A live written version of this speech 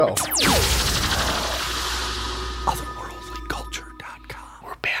Otherworldlyculture.com.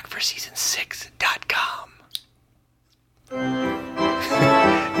 We're back for season 6.com. An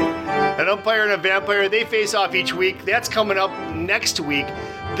umpire and a vampire, they face off each week. That's coming up next week.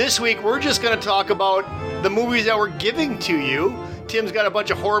 This week, we're just going to talk about the movies that we're giving to you. Tim's got a bunch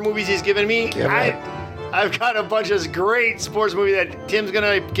of horror movies he's given me. Yeah, right. I've got a bunch of great sports movies that Tim's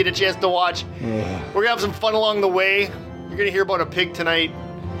going to get a chance to watch. We're going to have some fun along the way. You're going to hear about a pig tonight.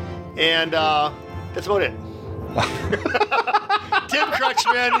 And that's about it. Tim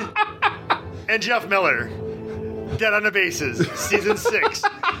Crutchman and Jeff Miller. Dead on the Bases, season 6.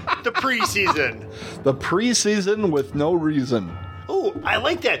 The preseason. The preseason with no reason. Oh, I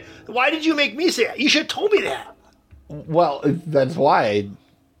like that. Why did you make me say that? You should have told me that. Well, that's why I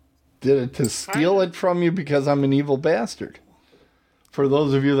did it, to steal it from you because I'm an evil bastard. For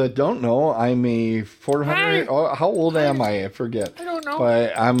those of you that don't know, I'm a 400... Oh, how old am I? I forget. I don't know.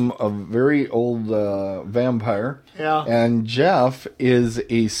 But I'm a very old vampire. Yeah. And Jeff is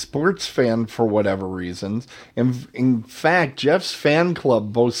a sports fan for whatever reasons. And in fact, Jeff's fan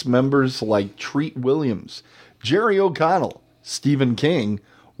club boasts members like Treat Williams, Jerry O'Connell, Stephen King,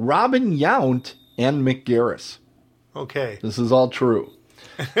 Robin Yount, and Mick Garris. Okay. This is all true.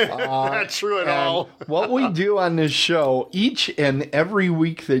 Not true at all. What we do on this show, each and every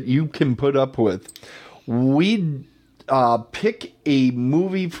week that you can put up with, we pick a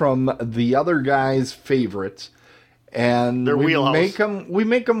movie from the other guy's favorites, and Their we wheelhouse. make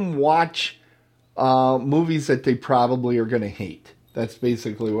them watch movies that they probably are going to hate. That's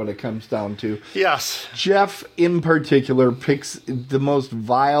basically what it comes down to. Yes. Jeff, in particular, picks the most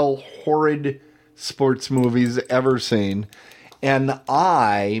vile, horrid sports movies ever seen. And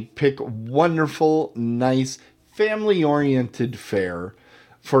I pick wonderful, nice, family-oriented fare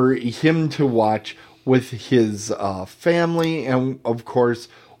for him to watch with his family and, of course,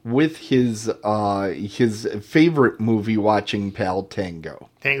 with his favorite movie-watching pal,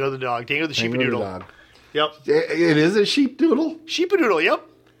 Tango. Tango the dog. Tango the Tango sheepadoodle. the dog. Yep. It is a sheepdoodle? Sheepadoodle, yep.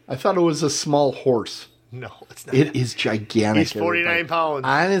 I thought it was a small horse. No, it's not. It is gigantic. He's 49 pounds.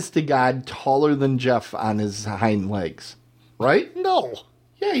 Honest to God, taller than Jeff on his hind legs. Right? No.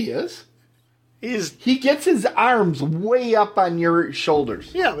 Yeah, he is. He's... He gets his arms way up on your shoulders.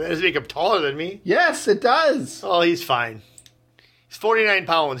 Yeah, but does it make him taller than me? Yes, it does. Oh, he's fine. He's 49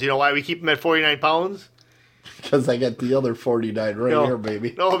 pounds. You know why we keep him at 49 pounds? Because I got the other 49 right here,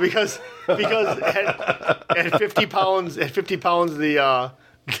 baby. No, because at 50 pounds, the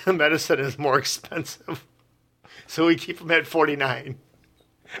medicine is more expensive. So we keep him at 49.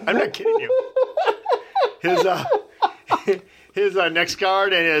 I'm not kidding you. His next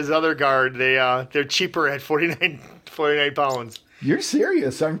guard and his other guard, they're cheaper at 49 pounds. You're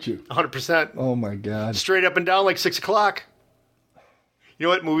serious, aren't you? 100%. Oh, my God. Straight up and down like 6 o'clock. You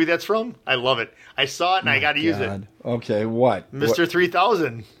know what movie that's from? I love it. I saw it and I got to use it. Okay, what? Mr.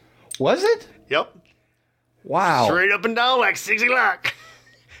 3000. Was it? Yep. Wow. Straight up and down like 6 o'clock.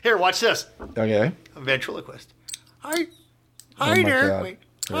 Here, watch this. Okay. A ventriloquist. Hi my there. God. Wait.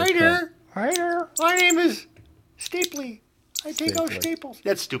 Here Hi it there. comes. Hi there. My name is Stapley. I take out Stapley. staples.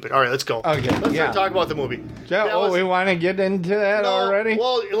 That's stupid. All right, let's go. Okay, Let's yeah. start talking about the movie. We want to get into that already?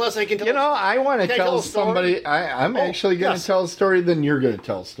 Well, unless I can tell. You know, I want to Can I tell tell a story? somebody. I'm actually going to yes. tell a story, then you're going to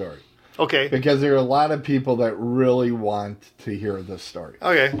tell a story. Okay. Because there are a lot of people that really want to hear this story.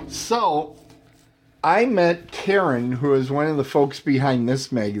 Okay. So, I met Karen, who is one of the folks behind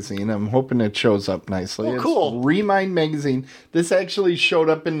this magazine. I'm hoping it shows up nicely. Oh, cool. It's Remind Magazine. This actually showed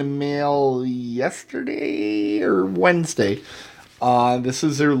up in the mail yesterday or Wednesday. This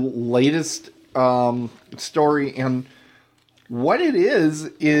is their latest story, and what it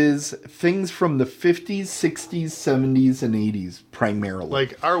is things from the 50s, 60s, 70s, and 80s, primarily.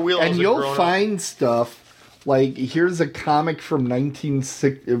 Like, our wheels And are you'll grown find stuff, like, here's a comic from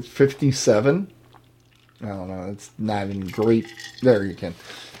 1957. I don't know, it's not even great. There, you can.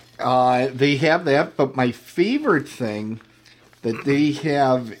 They have that, but my favorite thing that they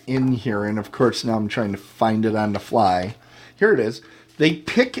have in here, and of course now I'm trying to find it on the fly. Here it is. They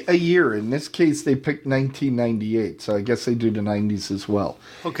pick a year. In this case, they picked 1998, so I guess they do the 90s as well.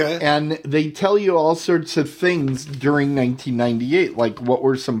 Okay. And they tell you all sorts of things during 1998, like what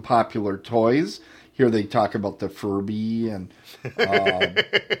were some popular toys. Here they talk about the Furby, and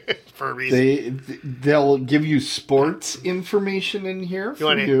Furbies. they'll give you sports information in here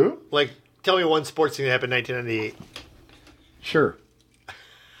for you. Like, tell me one sports thing that happened in 1998. Sure.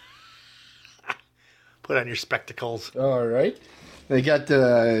 Put on your spectacles. All right. They got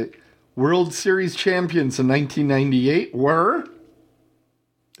the World Series champions in 1998 were...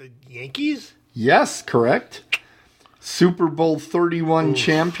 The Yankees? Yes, correct. Super Bowl 31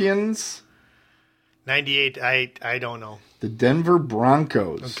 champions, 98. I don't know. the Denver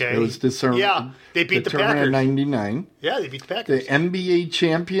Broncos. Okay. It was determined. Yeah, they beat the determined in Packers. 99. Yeah, they beat the The Packers. NBA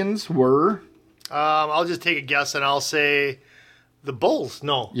champions were. I'll just take a guess and I'll say the Bulls.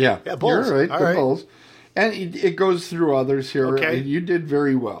 No. Yeah, Bulls. You're right, All the right. Bulls. And it goes through others here. Okay. You did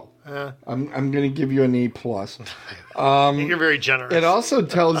very well. I'm going to give you an A+. You're very generous. It also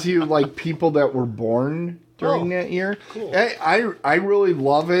tells you like people that were born during that year. Cool. I really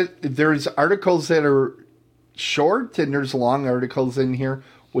love it. There's articles that are short and there's long articles in here,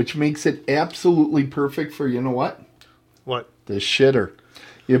 which makes it absolutely perfect for, you know what? What? The shitter.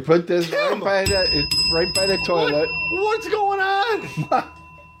 You put this Tim! right by the toilet. What's going on?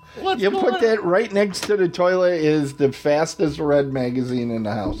 What's You going put on? that right next to the toilet is the fastest read magazine in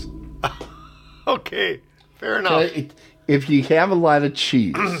the house. Okay. Fair enough. If you have a lot of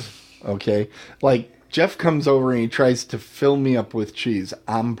cheese, okay, like Jeff comes over and he tries to fill me up with cheese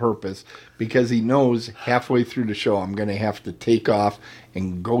on purpose because he knows halfway through the show I'm going to have to take off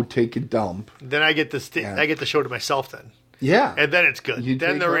and go take a dump. Then I get I get the show to myself then. Yeah. And then it's good. You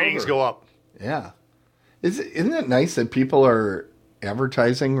Then take the ratings over. go up. Yeah. Isn't it nice that people are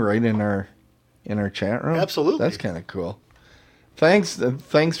advertising right in our chat room? Absolutely. That's kind of cool. Thanks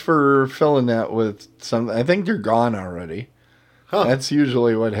for filling that with some. I think they're gone already. Huh. That's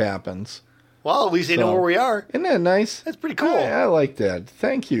usually what happens. Well, at least they know So- where we are. Isn't that nice? That's pretty cool. I like that.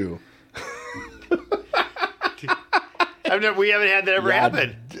 Thank you. We haven't had that ever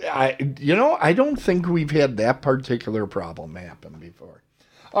happen. I don't think we've had that particular problem happen before.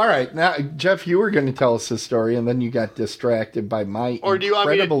 All right, now Jeff, you were going to tell us the story, and then you got distracted by my Or do you want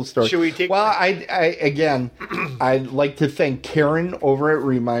me to- incredible story. should we take- Well, I'd like to thank Karen over at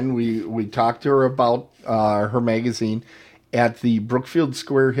Remind. We talked to her about her magazine at the Brookfield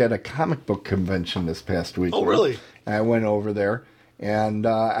Square. Had a comic book convention this past week. Oh, really? I went over there, and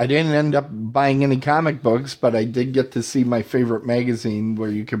I didn't end up buying any comic books, but I did get to see my favorite magazine where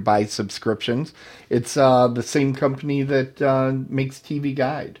you could buy subscriptions. It's the same company that makes TV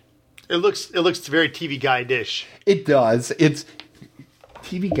Guide. It looks very TV Guide-ish. It does. It's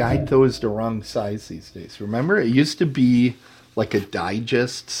TV Guide, though, is the wrong size these days. Remember, it used to be like a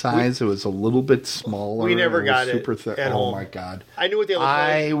digest size. It was a little bit smaller. We never It was got it super thick. at Oh home. my god! I knew what they looked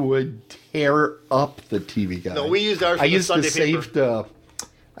I like. would tear up the TV Guide. No, we used ours for I the used Sunday to save paper.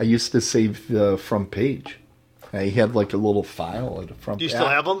 I used to save the front page. I had like a little file at the front. Do you still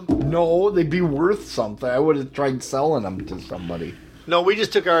have them? No, they'd be worth something. I would have tried selling them to somebody. No, we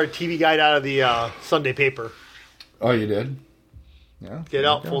just took our TV Guide out of the Sunday paper. Oh, you did? Yeah. Get it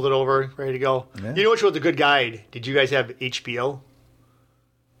out, fold it over, ready to go. Yeah. You know which was a good guide? Did you guys have HBO?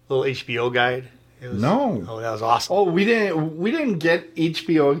 Little HBO guide? It was, No. Oh, that was awesome. Oh, we didn't get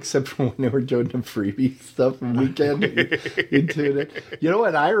HBO except for when they were doing the freebie stuff and weekend into it. You know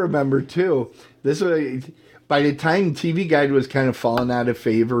what I remember too? This was by the time TV Guide was kind of falling out of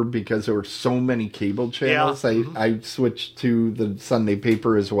favor because there were so many cable channels. Yeah. I switched to the Sunday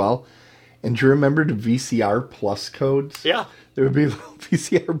paper as well. And do you remember the VCR plus codes? Yeah. There would be little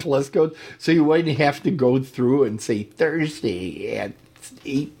VCR plus codes. So you wouldn't have to go through and say Thursday at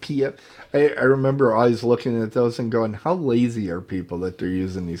 8 p.m. I remember always looking at those and going, how lazy are people that they're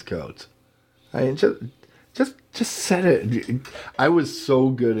using these codes? I mean, just set it. I was so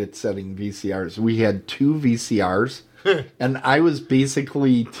good at setting VCRs. We had 2 VCRs, and I was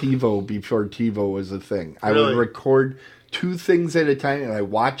basically TiVo before TiVo was a thing. I Really? would record 2 things at a time, and I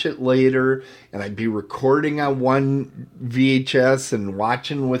watch it later, and I'd be recording on one VHS and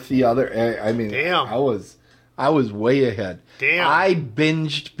watching with the other. I mean, Damn. I was way ahead. Damn. I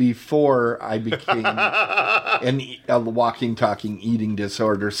binged before I became a walking, talking eating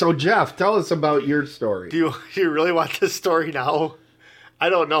disorder. So, Jeff, tell us about your story. Do you really want this story now? I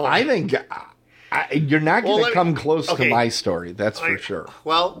don't know. I think you're not going to let me- come close okay. to my story. That's for sure.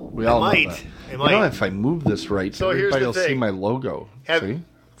 Well, We all might. know that. It You might. know, if I move this right, So here's everybody the will see thing. my logo.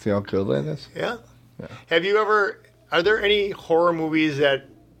 See how cool that is? Yeah. Have you ever? Are there any horror movies that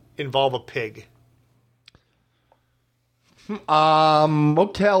involve a pig?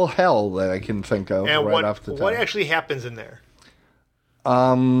 Motel Hell that I can think of And right off the top. what actually happens in there?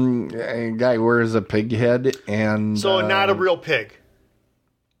 A guy wears a pig head and So not a real pig.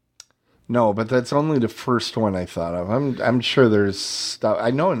 no, but that's only the first one I thought of. I'm sure there's stuff.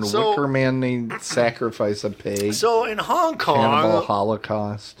 I know in So- Wicker Man they sacrifice a pig. So in Hong Cannibal Kong,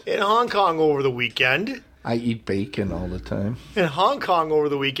 Holocaust. over the weekend, I eat bacon all the time. In Hong Kong over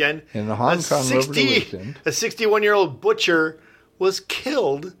the weekend, In Hong Kong over the weekend. a 61-year-old butcher was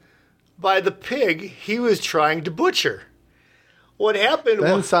killed by the pig he was trying to butcher. what happened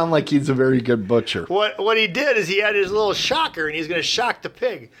Doesn't was, sound like he's a very good butcher. what he did is he had his little shocker, and he's going to shock the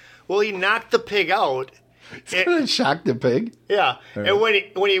pig. Well, he knocked the pig out. He's gonna shock the pig. Yeah, and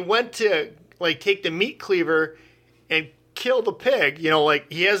when he went to like take the meat cleaver and kill the pig, you know,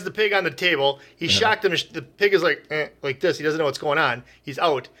 like he has the pig on the table. He shocked him. The pig is like this. He doesn't know what's going on. He's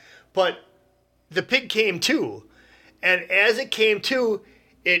out. But the pig came to, and as it came to,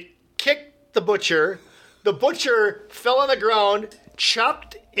 it kicked the butcher. The butcher fell on the ground,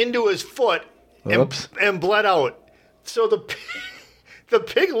 chopped into his foot, and bled out. So the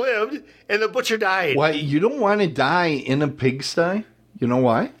pig lived, and the butcher died. Why, you don't want to die in a pigsty? You know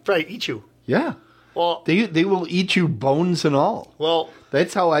why? Probably eat you. Yeah. Well, They will eat you bones and all. well.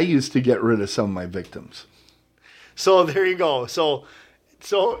 That's how I used to get rid of some of my victims. So there you go. So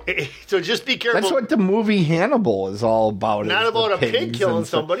just be careful. That's what the movie Hannibal is all about. Not is about the a pig pigs killing and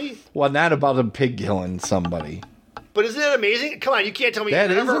stuff. somebody. Well, not about a pig killing somebody. But isn't that amazing? Come on, you can't tell me That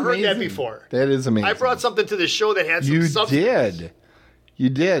you've is never heard that amazing. before. That is amazing. I brought something to the show that had some You substance. did. You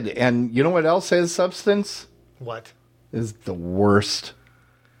did. And you know what else has substance? What? Is the worst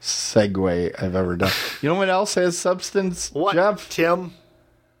segue I've ever done. You know what else has substance, What, Jeff? Tim?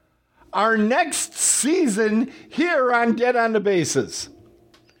 Our next season here on Dead on the Bases.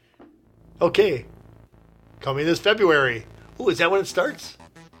 Okay. Coming this February. Ooh, is that when it starts?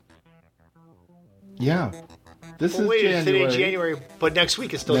 Yeah. This Well, is wait, January. it's today January, but next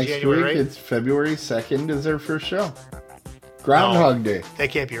week is still Next January, week, right? it's February 2nd is our first show. Groundhog Day.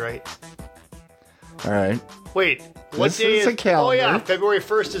 That can't be right. All right. Wait, what This day is a calendar. Oh yeah, February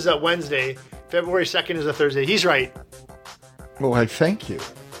 1st is a Wednesday. February 2nd is a Thursday. He's right. Well, I thank you.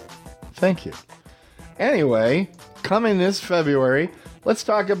 Thank you. Anyway, coming this February, let's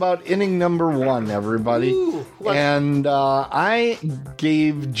talk about inning number 1, everybody. Ooh, what? And I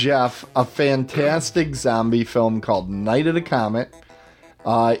gave Jeff a fantastic zombie film called Night of the Comet.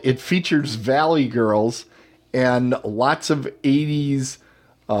 It features Valley Girls and lots of 80s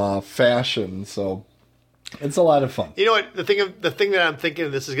fashion, so it's a lot of fun. You know what? The thing that I'm thinking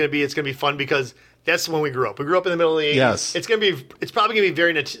this is going to be, it's going to be fun because that's when we grew up. We grew up in the middle of the 80s. Yes. It's probably going to be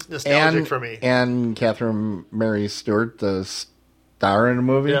very nostalgic for me. And Catherine Mary Stewart, the star in the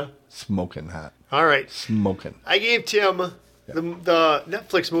movie, Yeah. smoking hot. All right. Smoking. I gave Tim the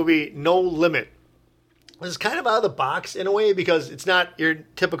Netflix movie No Limit. This is kind of out of the box in a way because it's not your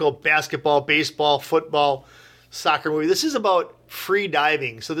typical basketball, baseball, football, soccer movie. This is about free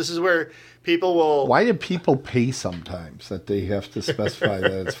diving. So this is where people will... Why do people pay sometimes that they have to specify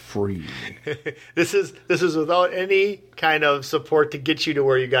that it's free? This is without any kind of support to get you to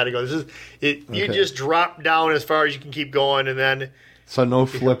where you got to go. This is it. You Okay. just drop down as far as you can keep going, and then So no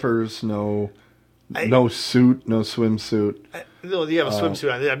flippers, no suit, no swimsuit. you have a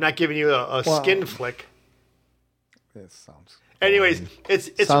swimsuit on. I'm not giving you a skin flick. That sounds. Anyways, it's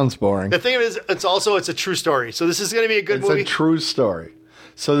Sounds boring. The thing is, it's a true story. So this is going to be a good It's movie. a true story.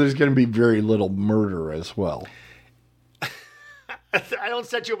 So there's going to be very little murder as well. I don't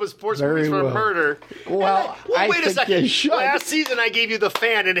set you up with sports Very movies for well. murder. Well, I wait a think second. you should. Last season I gave you The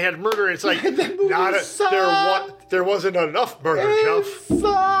Fan and it had murder. And it's like there wasn't enough murder, Jeff.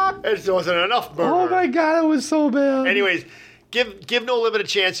 Sucked. There wasn't enough murder. Oh my god, it was so bad. Anyways, give No Limit a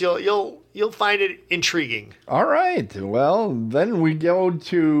chance. You'll find it intriguing. All right. Well, then we go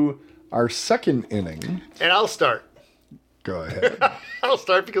to our second inning. And I'll start. Go ahead. I'll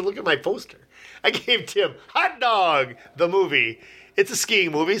start because look at my poster. I gave Tim Hot Dog, the movie. It's a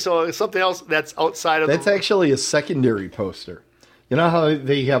skiing movie, so it's something else that's outside of That's actually a secondary poster. You know how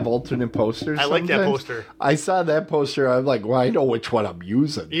they have alternate posters? I like that sometimes? poster. I saw that poster. I'm like, well, I know which one I'm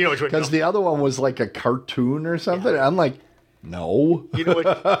using. You know which one- Because the other one was like a cartoon or something. I'm like, no. You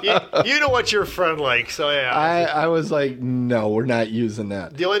know what your friend likes. So yeah. I was like, no, we're not using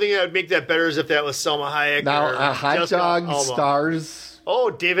that. The only thing that would make that better is if that was Selma Hayek. Now, or a hot Jessica dog Alba. stars.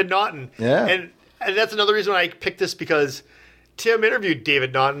 Oh, David Naughton. Yeah. And that's another reason why I picked this because Tim interviewed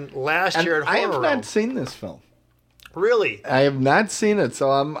David Naughton last And year at I have Horror Row. not seen this film. Really? I have not seen it,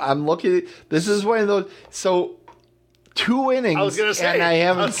 so I'm looking. This is one of those. So 2 innings, I was going to say. and I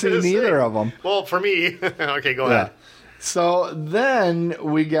haven't seen either of them. Well, for me. Okay, go Yeah. ahead. So then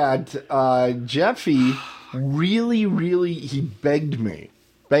we got Jeffy. Really, he begged me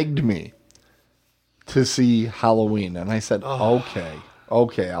to see Halloween, and I said,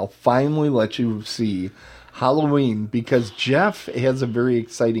 okay, I'll finally let you see Halloween because Jeff has a very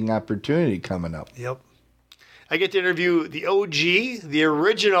exciting opportunity coming up. Yep. I get to interview the OG, the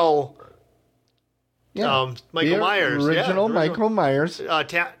original Michael The Myers. Original Yeah, Michael Myers.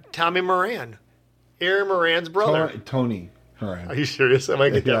 Tommy Moran. Aaron Moran's brother. Tony. All right. Are you serious? I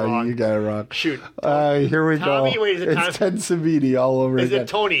might get that wrong. You got it wrong. Shoot. Here we Tommy? go. Wait, is it it's Ted Savini all over Is again. it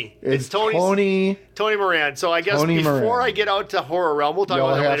Tony? It's Tony Moran. So I guess Tony before Moran. I get out to Horror Realm, we'll talk You'll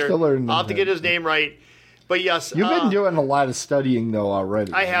about that have later. to learn I'll have to get his name right. But yes, You've been doing a lot of studying though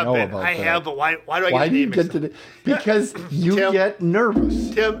already. I have know been. about I that. have, but why do I Why get do his you name get mixed to up? the, because you Tim, get nervous.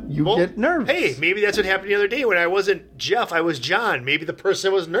 Tim, get nervous. Hey, maybe that's what happened the other day when I wasn't Jeff, I was John. Maybe the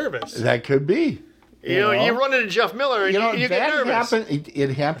person was nervous. That could be. You know, you run into Jeff Miller and you get nervous. It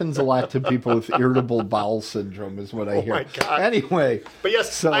happens a lot to people with irritable bowel syndrome, is what I hear. Oh my God. Anyway, But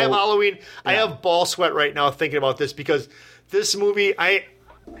yes, so, I have Halloween. I have ball sweat right now thinking about this because this movie,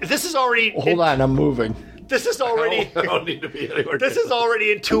 this is already. Hold on, I'm moving. This is already. I don't need to be anywhere. This is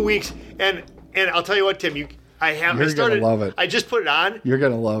already in 2 weeks, and I'll tell you what, Tim, You're gonna love it. I just put it on. You're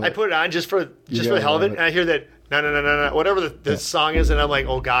gonna love it. I put it on just for the gonna hell of it, love it. and I hear that no, whatever the song is, and I'm like,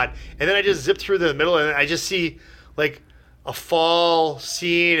 oh God, and then I just zip through the middle, and I just see like a fall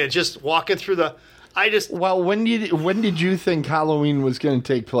scene, and just walking through the. Well, when did you think Halloween was going to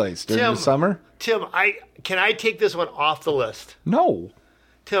take place? During the summer? Tim, can I take this one off the list? No.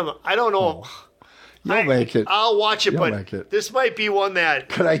 Tim, I don't know. You'll make it. I'll watch it, You'll but make it. this might be one that.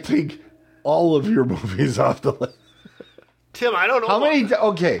 Could I take all of your movies off the list? Tim, I don't know. How many?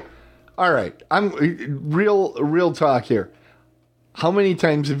 Okay, all right. I'm real talk here. How many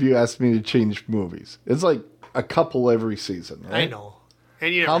times have you asked me to change movies? It's like a couple every season, right? I know.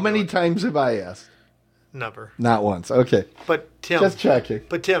 And you never How do many it. times have I asked? Never. Not once. Okay. But Tim. Just checking.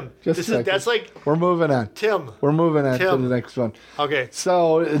 But Tim, Just checking. that's like We're moving on. Tim. We're moving on to Tim. the next one. Okay.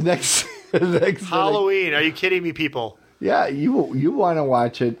 So next Halloween. Are you kidding me, people? Yeah, you want to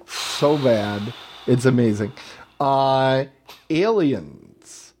watch it so bad. It's amazing.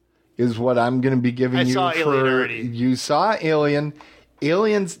 Aliens is what I'm going to be giving you saw for. Alien already. You saw Alien.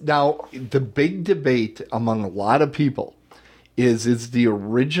 Aliens. Now, the big debate among a lot of people is the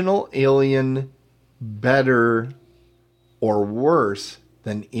original Alien better or worse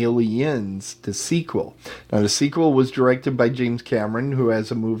than Aliens, the sequel? Now, the sequel was directed by James Cameron, who has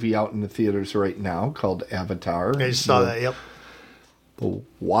a movie out in the theaters right now called Avatar. I just saw that. Yep. The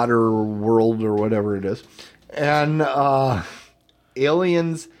water world or whatever it is. And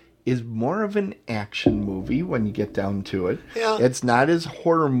Aliens is more of an action movie when you get down to it. Yeah. It's not as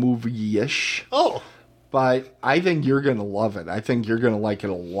horror movie-ish. Oh. But I think you're going to love it. I think you're going to like it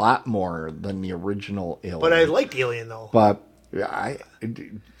a lot more than the original Alien. But I liked Alien though. But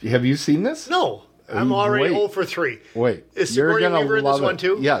have you seen this? No. I'm already Wait. 0 for 3. Wait. Is you're Sigourney gonna Weaver in this love one it.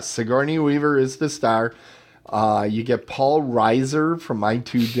 too? Yes, Sigourney Weaver is the star. You get Paul Reiser from My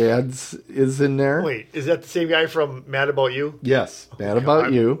Two Dads is in there. Wait, is that the same guy from Mad About You? Yes, Mad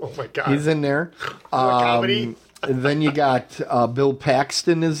About You. Oh my God. He's in there. comedy? And then you got Bill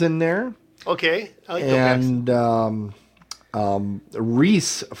Paxton is in there. Okay. I like Bill Paxton. And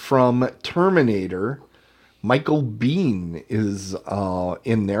Reese from Terminator. Michael Biehn is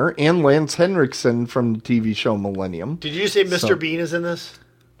in there. And Lance Henriksen from the TV show Millennium. Did you say Mr. Bean is in this?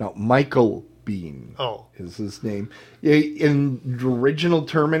 No, Michael Biehn Oh. is his name. Yeah, in the original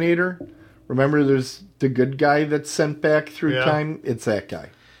Terminator, remember there's the good guy that's sent back through Yeah. time? It's that guy.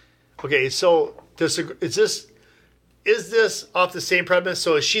 Okay, so is this off the same premise?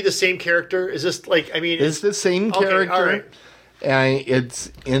 So is she the same character? Is this like, I mean, It's the same Okay, character. all right. And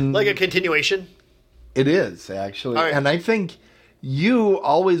it's in... like a continuation? It is, actually. All right. And I think you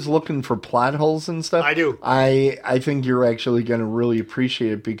always looking for plot holes and stuff. I do. I think you're actually going to really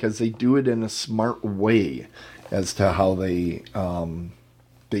appreciate it because they do it in a smart way as to how they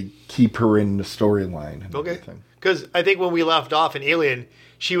keep her in the storyline and Okay. everything. Because I think when we left off in Alien,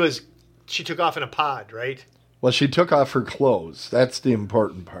 she took off in a pod, right? Well, she took off her clothes. That's the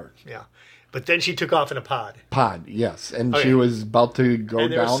important part. Yeah. But then she took off in a pod. Pod, yes. And Okay. she was about to go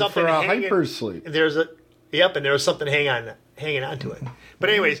And there was down something for a hanging- hypersleep. And there was something hanging on to it. But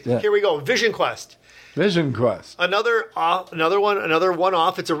anyways, Yeah. Here we go. Vision Quest. Vision Quest. Another one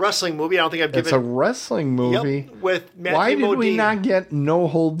off. It's a wrestling movie. I don't think I've given It's a wrestling movie. Yep, with Matthew Why did we Modine. not get No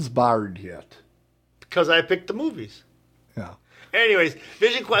Holds Barred yet? Because I picked the movies. Yeah. Anyways,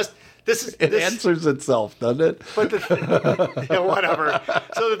 Vision Quest. It answers itself, doesn't it? But yeah, whatever.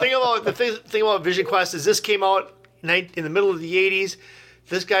 So the thing about Vision Quest is this came out in the middle of the 80s.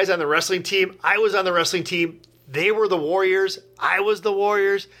 This guy's on the wrestling team. I was on the wrestling team. They were the Warriors. I was the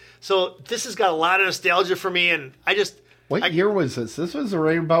Warriors. So this has got a lot of nostalgia for me, and What year was this? This was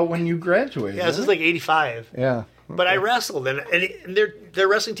right about when you graduated. yeah, this is like 85. Yeah. But I wrestled, and their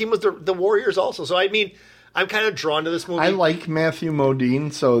wrestling team was the Warriors also. So I mean, I'm kind of drawn to this movie. I like Matthew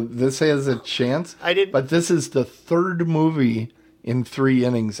Modine, so this has a chance. I didn't- But this is the third movie in 3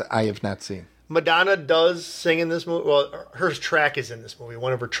 innings I have not seen. Madonna does sing in this movie. Well, her track is in this movie.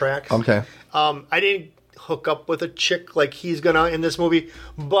 One of her tracks. Okay. I didn't hook up with a chick like he's gonna in this movie,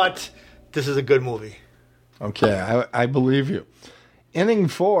 but this is a good movie. Okay, I believe you. Inning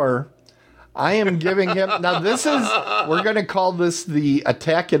 4, I am giving him... Now, we're going to call this the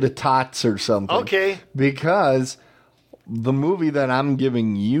Attack of the Tots or something. Okay. Because the movie that I'm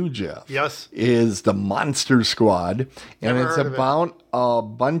giving you, Jeff, Yes. is The Monster Squad. And Never it's heard of it. about a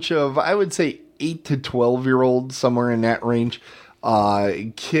bunch of, I would say, 8 to 12-year-olds, somewhere in that range,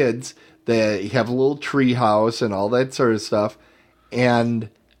 kids that have a little tree house and all that sort of stuff. And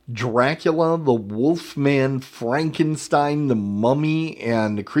Dracula, the Wolfman, Frankenstein, the Mummy,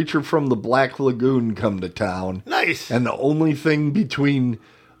 and the Creature from the Black Lagoon come to town. Nice. And the only thing between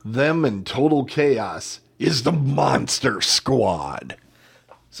them and total chaos is the Monster Squad.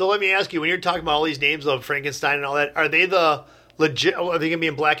 So let me ask you, when you're talking about all these names of Frankenstein and all that, are they the legit? Are they gonna be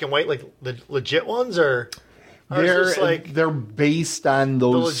in black and white, like the legit ones, or is this They're based on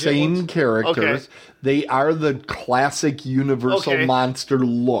those legit same ones? characters. Okay. They are the classic Universal Okay. monster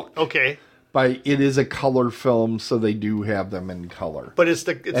look. okay? But it is a color film, so they do have them in color. But it's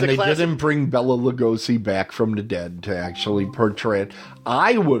and the they classic. didn't bring Bela Lugosi back from the dead to actually portray it.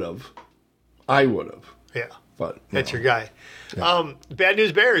 I would have. Yeah, But that's no. your guy. Bad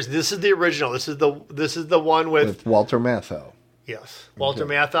News Bears. This is the original. This is the one with Walter Matthau. yes, Walter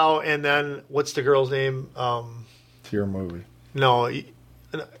Matthau, and then what's the girl's name? It's your movie. No,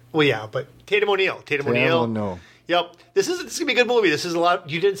 well, yeah, but Tatum O'Neal. No. Yep. This is gonna be a good movie. This is a lot.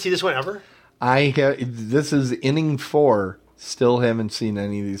 You didn't see this one ever? This is inning 4. Still haven't seen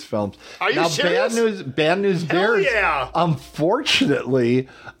any of these films. Are you now, serious? Bad News Hell Bears. yeah. Unfortunately,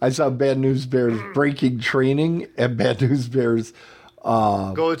 I saw Bad News Bears Breaking Training and Bad News Bears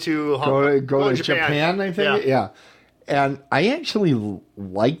Go to go to Japan, I think. Yeah. And I actually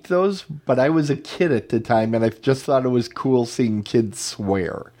liked those, but I was a kid at the time, and I just thought it was cool seeing kids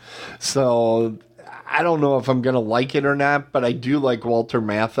swear. So I don't know if I'm going to like it or not, but I do like Walter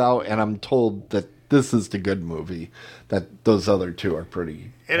Matthau, and I'm told that this is the good movie, that those other two are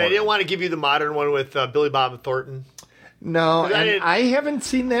pretty... And I didn't want to give you the modern one with Billy Bob Thornton. No, I and I haven't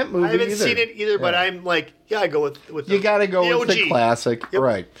seen that movie I haven't either. seen it either, but I'm like, yeah, I go with You got to go with the OG. classic, Yep.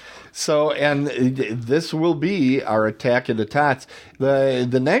 right? So, and this will be our Attack of the Tots.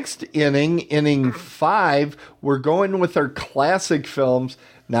 The next inning 5, we're going with our classic films.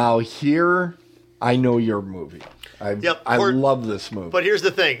 Now, here, I know your movie. I love this movie. But here's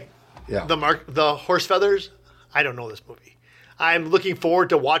the thing. Yeah. The Horse Feathers, I don't know this movie. I'm looking forward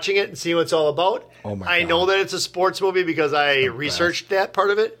to watching it and seeing what it's all about. Oh my I God. know that it's a sports movie because I researched that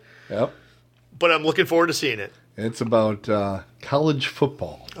part of it, Yep. but I'm looking forward to seeing it. It's about college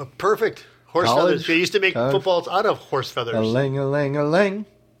football. Perfect. Horse College, feathers. They used to make college. footballs out of horse feathers. A-lang.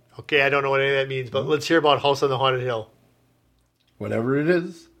 Okay, I don't know what any of that means, but let's hear about House on the Haunted Hill. Whatever it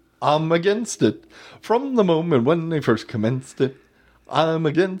is, I'm against it. From the moment when they first commenced it, I'm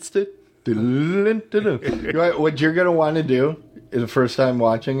against it. What you're going to want to do the first time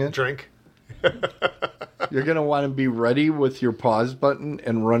watching it, Drink. you're going to want to be ready with your pause button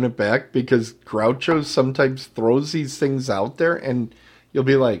and run it back, because Groucho sometimes throws these things out there and you'll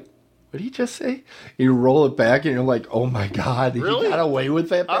be like, what did he just say? You roll it back and you're like, oh my God, Really? he got away with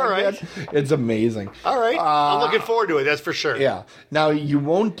that back All right. then? It's amazing. All right. I'm looking forward to it, that's for sure. Yeah. Now, you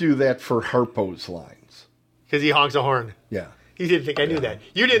won't do that for Harpo's lines. Because he honks a horn. Yeah. You didn't think I knew that.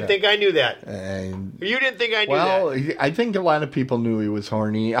 You didn't think I knew that. And You didn't think I knew well, that. I think a lot of people knew he was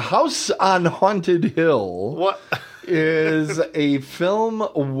horny. House on Haunted Hill What? is a film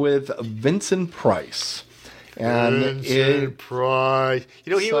with Vincent Price. And Vincent Price.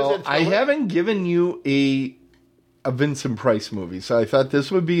 You know, he was in I Thriller. haven't given you a Vincent Price movie, so I thought this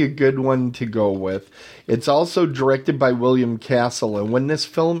would be a good one to go with. It's also directed by William Castle, and when this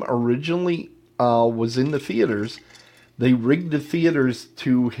film originally was in the theaters, they rigged the theaters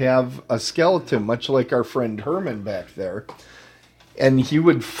to have a skeleton, much like our friend Herman back there, and he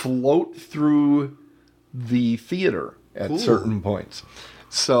would float through the theater at certain points.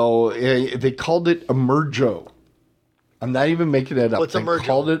 So they called it Emergo. I'm not even making it up. What's they Emergo?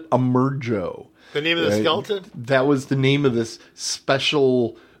 called it Emergo. The name of the skeleton? That was the name of this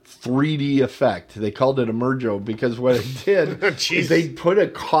special 3D effect. They called it Emergo because what it did Jeez. is they put a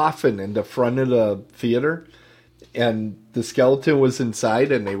coffin in the front of the theater, and the skeleton was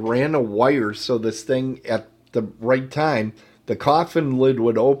inside, and they ran a wire so this thing, at the right time, the coffin lid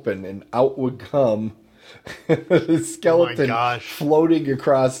would open and out would come the skeleton gosh. floating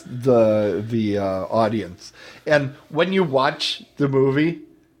across the audience. And when you watch the movie,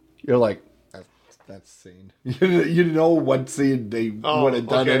 you're like, that scene. You know what scene they would have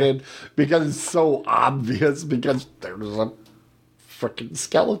done it in because it's so obvious because there's a freaking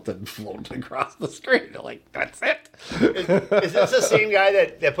skeleton floating across the screen. You're like, that's it. Is this the same guy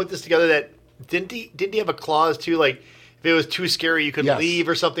that put this together? That didn't he have a clause too? Like if it was too scary, you could leave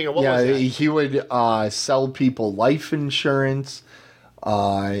or something. Or what was that? He would sell people life insurance.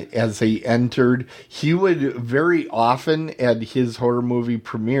 As they entered, he would very often at his horror movie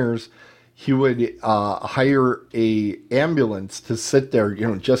premieres, he would hire a ambulance to sit there,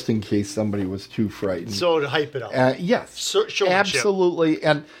 just in case somebody was too frightened. So to hype it up. Yes, Showmanship. absolutely.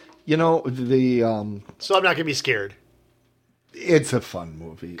 And the so I'm not gonna be scared. It's a fun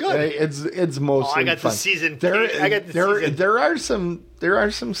movie. Good. It's mostly. I got fun. the season. There are some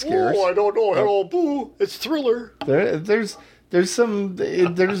scares. Oh, I don't know. Hello, boo! It's Thriller. There's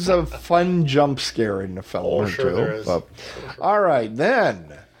a fun jump scare in the film or two. There is. But, all right,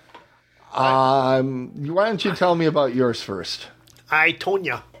 then. Why don't you tell me about yours first? I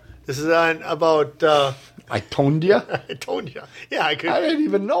Tonya. This is about. I toned you? I Tonya. Yeah, I could. I didn't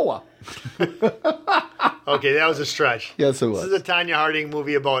even know her. Okay, that was a stretch. Yes, it was. This is a Tanya Harding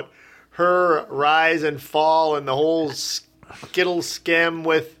movie about her rise and fall and the whole skittle scam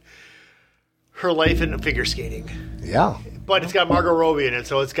with her life in figure skating. Yeah. But it's got Margot Robbie in it,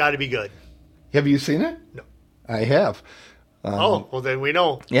 so it's got to be good. Have you seen it? No. I have. Well, then we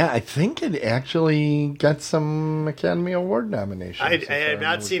know. Yeah, I think it actually got some Academy Award nominations. I have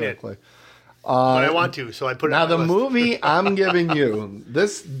not seen it. But I want to, so I put it now on my the list. movie I'm giving you,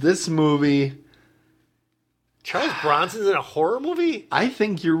 this movie... Charles Bronson's in a horror movie? I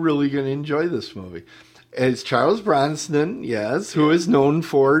think you're really going to enjoy this movie. It's Charles Bronson, yes, who is known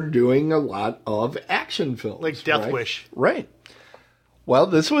for doing a lot of action films. Like Death right? Wish. Right. Well,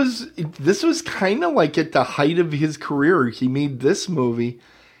 this was kind of like at the height of his career. He made this movie,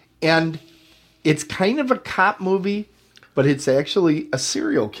 and it's kind of a cop movie, but it's actually a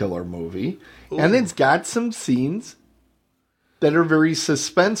serial killer movie. Ooh. And it's got some scenes that are very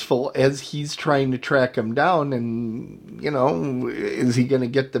suspenseful as he's trying to track him down, and is he going to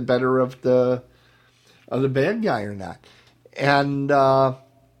get the better of the bad guy or not? And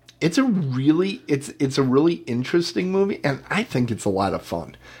it's a really interesting movie, and I think it's a lot of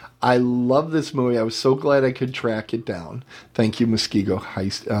fun. I love this movie. I was so glad I could track it down. Thank you, Muskego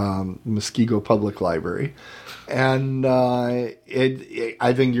Public Library, and I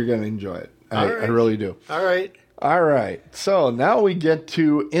think you're going to enjoy it. I really do. All right. So now we get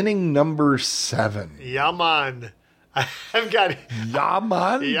to inning number 7. Yeah, man. I've got. Yeah,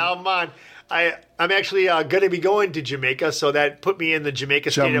 man. Yeah, man. I'm actually going to be going to Jamaica, so that put me in the Jamaica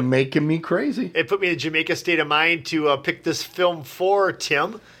state of... making me crazy. It put me in the Jamaica state of mind to pick this film for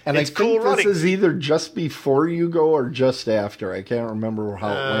Tim. And it's this is either just before you go or just after. I can't remember how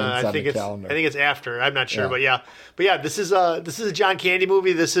it lands on the calendar. I think it's after. I'm not sure, but yeah. But yeah, this is a John Candy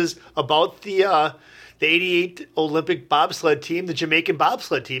movie. This is about the 88 Olympic bobsled team, the Jamaican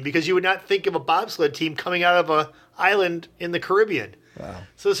bobsled team, because you would not think of a bobsled team coming out of an island in the Caribbean. Wow.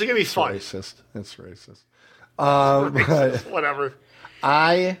 So this is going to be fun. It's racist. Whatever.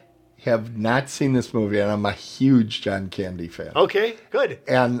 I have not seen this movie, and I'm a huge John Candy fan. Okay, good.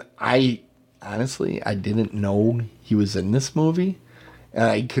 And I didn't know he was in this movie. And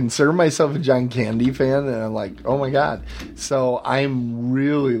I consider myself a John Candy fan, and I'm like, oh my God. So I'm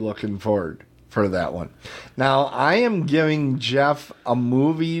really looking forward for that one. Now, I am giving Jeff a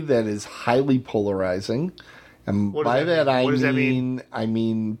movie that is highly polarizing. And by that I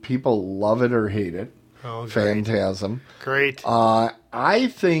mean people love it or hate it. Oh, great. Phantasm. Great.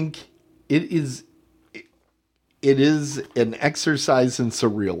 I think it is an exercise in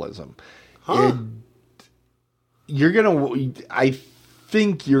surrealism. Huh. I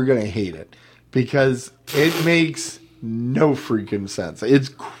think you're gonna hate it because it makes no freaking sense. It's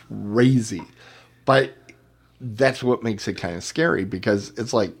crazy, but that's what makes it kind of scary because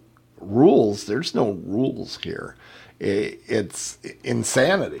it's like rules. There's no rules here. It's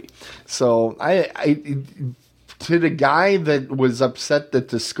insanity. So I to the guy that was upset that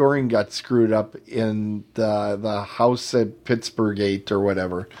the scoring got screwed up in the house at Pittsburgh 8 or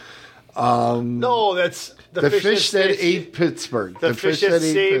whatever. No, that's the fish that ate Pittsburgh. The fish that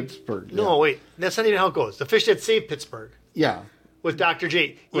saved Pittsburgh. No, wait, that's not even how it goes. The fish that saved Pittsburgh. Yeah. With Dr.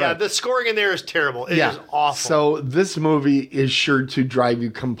 J. Yeah, Right. The scoring in there is terrible. It is awful. So this movie is sure to drive you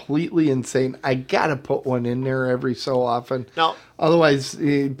completely insane. I gotta put one in there every so often. No. Otherwise,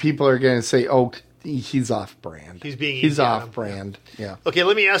 people are gonna say, "Oh, he's off-brand. He's off-brand." Yeah. Okay,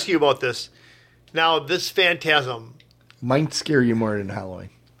 let me ask you about this. Now, this Phantasm. Might scare you more than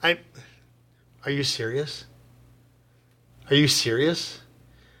Halloween. Are you serious? Are you serious?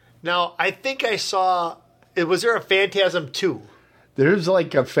 Now, I think I saw. Was there a Phantasm 2? There's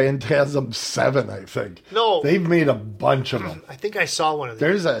like a Phantasm 7, I think. No. They've made a bunch of them. I think I saw one of these.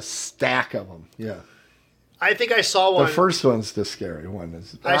 There's a stack of them. Yeah. I think I saw one. The first one's the scary one.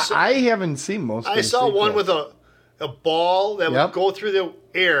 I haven't seen most of I saw one with a ball that would go through the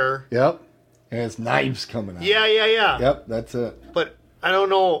air. Yep. And it's knives coming out. Yeah. Yep, that's it. But I don't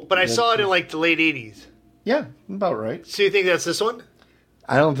know. But I saw it in like the late 80s. Yeah, about right. So you think that's this one?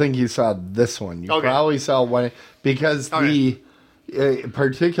 I don't think you saw this one. You probably saw one because particularly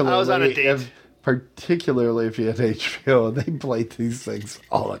I was on a date. Particularly if you had HBO, they played these things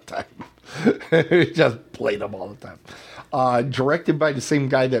all the time. Just played them all the time. Directed by the same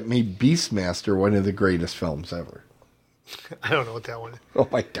guy that made Beastmaster, one of the greatest films ever. I don't know what that one is. Oh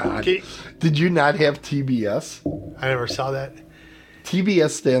my God. Did you not have TBS? I never saw that. TBS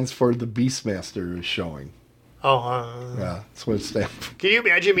stands for The Beastmaster is Showing. Oh, yeah, that's what it stands for. Can you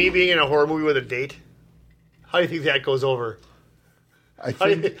imagine me being in a horror movie with a date? How do you think that goes over? How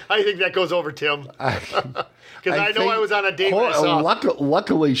do you think that goes over, Tim? Because I know I was on a date when I saw.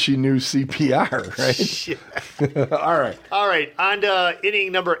 Luckily, she knew CPR, right? All right. On to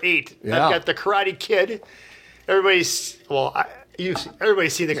inning number 8. Yeah. I've got The Karate Kid. Everybody's seen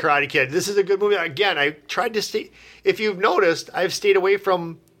The Karate Kid. This is a good movie. Again, I tried to stay. If you've noticed, I've stayed away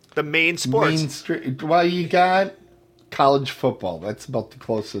from the main sports. Well, you got college football. That's about the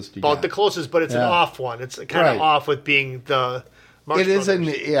closest you got. About the closest, but it's an off one. It's kind of off with being the Marx Brothers.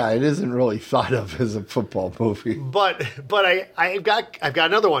 It isn't really thought of as a football movie. But I've got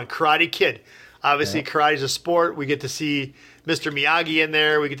another one, Karate Kid. Obviously, karate is a sport. We get to see Mr. Miyagi in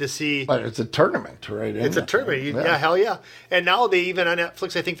there. We get to see. But it's a tournament, right? It's a tournament. Yeah, hell yeah. And now they even on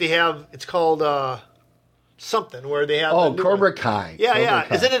Netflix, I think they have. It's called something where they have. Cobra Kai. Yeah, Cobra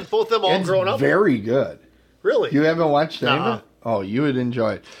Kai. Isn't it both of them all grown up? Very good. Really? You haven't watched any of it? Oh, you would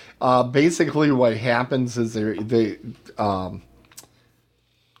enjoy it. Basically, what happens is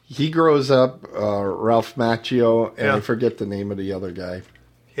he grows up, Ralph Macchio, and I forget the name of the other guy.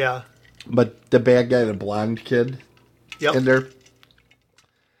 Yeah. But the bad guy, the blonde kid, in there,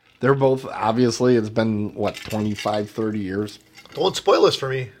 they're both, obviously, it's been, 25, 30 years? Don't spoil this for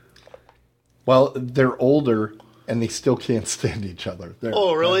me. Well, they're older, and they still can't stand each other.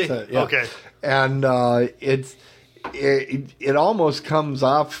 Oh, really? Yeah. Okay. And it almost comes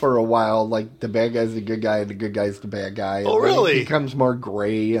off for a while like the bad guy's the good guy and the good guy's the bad guy. Oh, really? It becomes more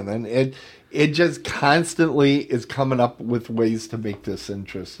gray, and then it just constantly is coming up with ways to make this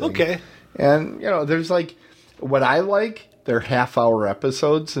interesting. Okay. And, there's what I like, they're half-hour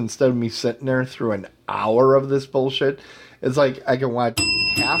episodes instead of me sitting there through an hour of this bullshit. It's like I can watch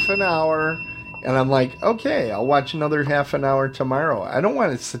half an hour, and I'm like, okay, I'll watch another half an hour tomorrow. I don't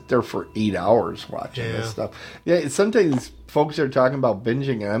want to sit there for 8 hours watching this stuff. Yeah, sometimes folks are talking about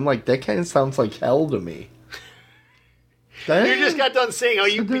binging, and I'm like, that kind of sounds like hell to me. You just got done saying how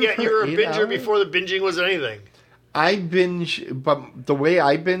you were a binger before the binging was anything. I binge, but the way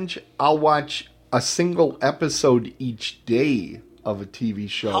I binge, I'll watch a single episode each day of a TV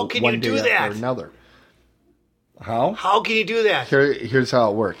show. How can one you do day that? After another. How? How can you do that? Here's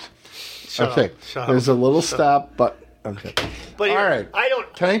how it works. Shut up. There's a little stop, but okay. But all right. I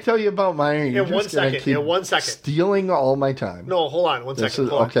don't. Can I tell you about mine? In 1 second. In 1 second. Stealing all my time. No, hold on. 1 second.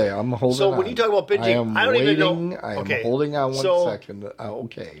 Okay, I'm holding. So on. when you talk about binging, I don't even know. I am holding on 1 second.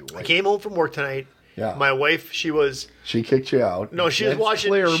 Okay. Wait. I came home from work tonight. Yeah. My wife, she kicked you out. No, she was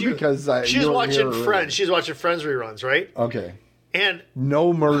watching. She was watching Friends. She was watching Friends reruns, right? Okay. And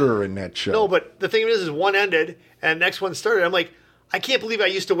no murder in that show. No, but the thing is one ended and the next one started. I'm like, I can't believe I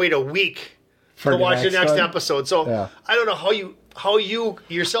used to wait a week to watch the next episode. So I don't know how you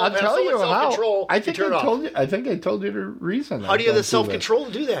yourself have so much self-control. I think I told you the reason. How do you have the self-control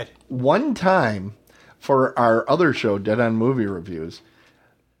to do that? One time for our other show, Dead on Movie Reviews,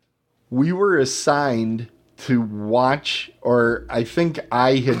 we were assigned to watch, or I think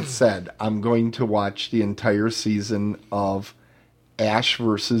I had said, I'm going to watch the entire season of Ash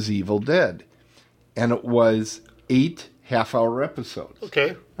versus Evil Dead. And it was 8 half-hour episodes.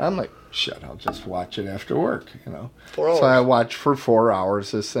 Okay. I'm like, shit, I'll just watch it after work, 4 hours. So I watched for 4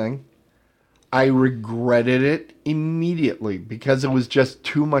 hours this thing. I regretted it immediately because it was just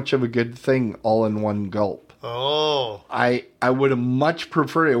too much of a good thing all in one gulp. Oh. I would have much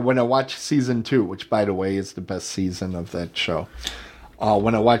preferred it when I watched season 2, which, by the way, is the best season of that show.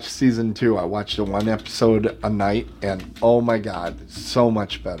 When I watched season 2, I watched the 1 episode a night, and oh my God, so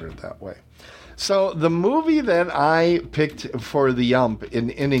much better that way. So the movie that I picked for the ump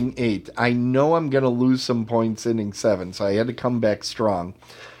in inning 8, I know I'm going to lose some points inning 7, so I had to come back strong.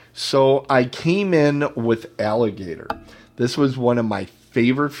 So I came in with Alligator. This was one of my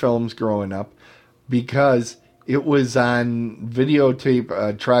favorite films growing up because it was on videotape.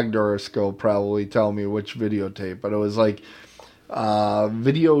 Trogdor will probably tell me which videotape, but it was like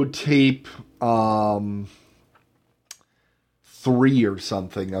videotape 3 or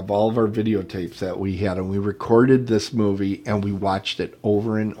something of all of our videotapes that we had, and we recorded this movie and we watched it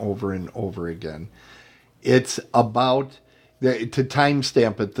over and over and over again. It's about, to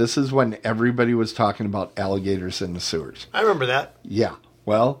timestamp it, this is when everybody was talking about alligators in the sewers. I remember that. Yeah.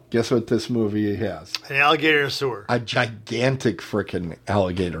 Well, guess what this movie has? An alligator in a sewer. A gigantic frickin'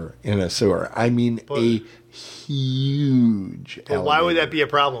 alligator in a sewer. I mean, a huge alligator. Why would that be a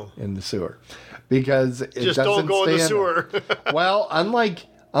problem? In the sewer? Because it just doesn't don't go in the stay sewer. Well, unlike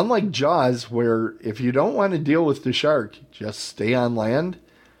Jaws, where if you don't want to deal with the shark, just stay on land.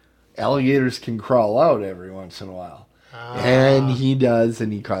 Alligators can crawl out every once in a while. And he does,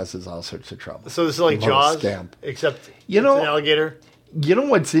 and he causes all sorts of trouble. So this is like Jaws, scamp. except it's an alligator? You know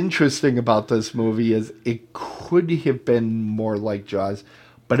what's interesting about this movie is it could have been more like Jaws,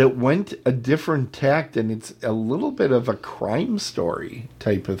 but it went a different tact, and it's a little bit of a crime story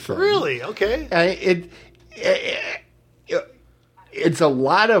type of thing. Really? Okay. It's a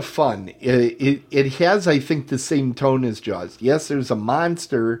lot of fun. It has, I think, the same tone as Jaws. Yes, there's a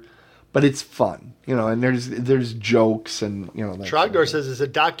monster, but it's fun, and there's jokes and that Trogdor says it's a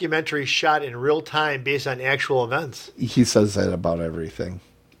documentary shot in real time based on actual events. He says that about everything.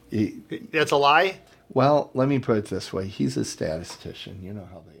 That's a lie? Well, let me put it this way: he's a statistician. You know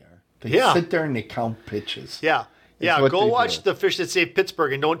how they are. They sit there and they count pitches. Yeah. Yeah, go watch The Fish That Saved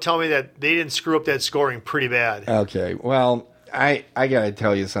Pittsburgh and don't tell me that they didn't screw up that scoring pretty bad. Okay, well, I got to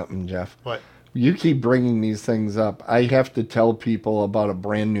tell you something, Jeff. What? You keep bringing these things up. I have to tell people about a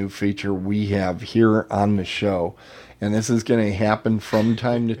brand new feature we have here on the show. And this is going to happen from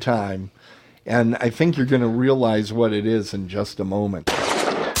time to time. And I think you're going to realize what it is in just a moment.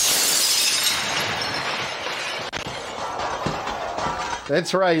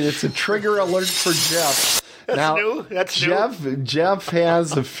 That's right. It's a trigger alert for Jeff. That's new. That's new. Jeff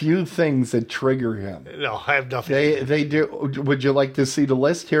has a few things that trigger him. No, I have nothing. They do. Would you like to see the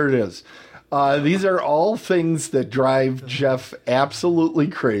list? Here it is. These are all things that drive Jeff absolutely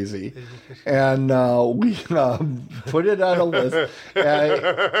crazy. And we put it on a list.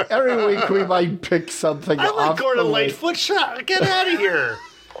 Every week we might pick something off I like Gordon the Lightfoot. Get out of here.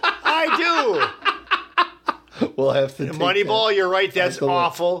 I do. We'll have to take Moneyball, you're right. That's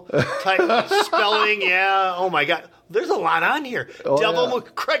awful. Spelling, yeah. Oh, my God. There's a lot on here.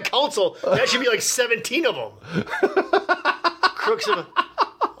 Craig Counsell. That should be like 17 of them. Crooks of...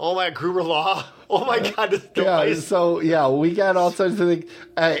 Oh my, Gruber Law. Oh my God, this we got all sorts of things.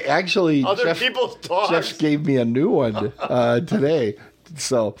 Actually, other people's dogs. Jeff gave me a new one today.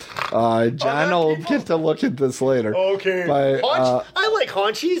 So, John will get to look at this later. Okay. But, I like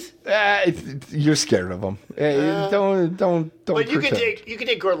haunchies. You're scared of them. Don't. But you can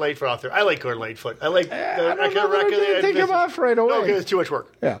take Gordon Lightfoot out there. I like Gordon Lightfoot. I like. I can take him off right away. No, because it's too much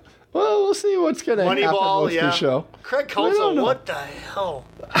work. Yeah. Well, we'll see what's going to happen with the show. Craig Counsell, what the hell?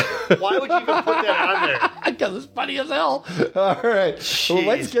 Why would you even put that on there? Because it's funny as hell. All right. Jeez. Well,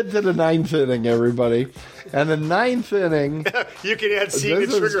 let's get to the ninth inning, everybody. And the ninth inning... You can add C to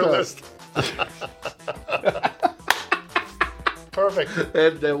the trigger list. Perfect.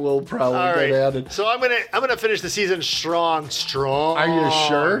 And then we'll probably get added. So I'm gonna finish the season strong. Are you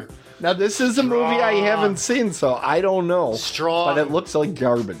sure? Now, this is a movie I haven't seen, so I don't know. Strong. But it looks like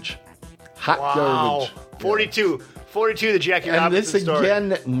garbage. Hot garbage. 42, the Jackie Robinson story.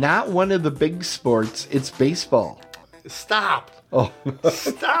 And this, again, not one of the big sports. It's baseball. Stop. Oh.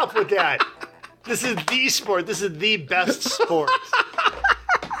 Stop with that. This is the sport. This is the best sport.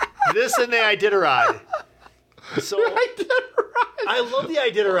 This and the Iditarod. So, I love the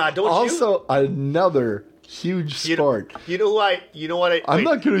Iditarod, don't you? Also, another... huge sport. You know what? I'm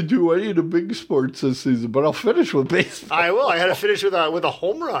not going to do any of the big sports this season, but I'll finish with baseball. I will. I had to finish with a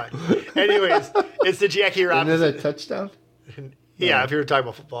home run. Anyways, it's the Jackie Robinson. Isn't it a touchdown? Yeah, if you were talking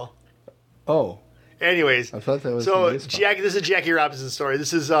about football. Oh. Anyways, I thought that was this is Jackie Robinson's story.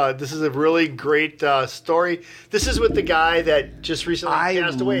 This is a really great story. This is with the guy that just recently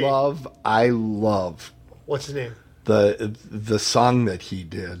passed away. I love. What's his name? The song that he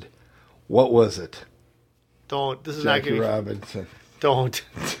did. What was it? Don't. This is Jackie not going Robinson. Don't.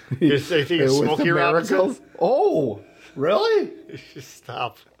 You're thinking Smokey Robinson? Oh, really?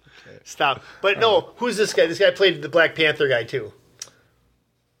 Stop. Okay. Stop. But no, who's this guy? This guy played the Black Panther guy, too.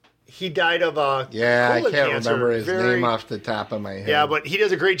 He died of colon I can't cancer. Remember his name off the top of my head. Yeah, but he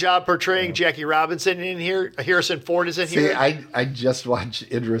does a great job portraying Jackie Robinson in here. Harrison Ford is in here. I just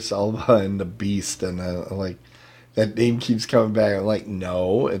watched Idris Elba and The Beast, and That name keeps coming back. I'm like,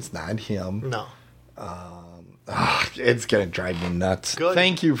 no, it's not him. No. It's gonna drive me nuts. Good.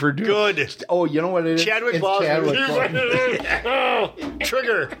 Thank you for doing. Good. Oh, you know what it is? Chadwick It's Boseman. Chadwick Boseman. Oh,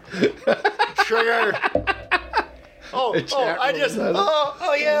 trigger. Trigger. Yeah,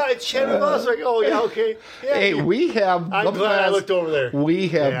 it's Chadwick Boseman. Oh, yeah, okay. Yeah, Hey, we have. I'm glad I looked over there. We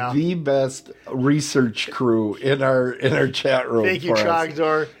have the best research crew in our chat room. Thank you, for us.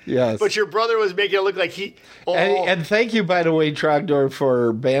 Trogdor. Yes. But your brother was making it look like he. Oh, And thank you, by the way, Trogdor,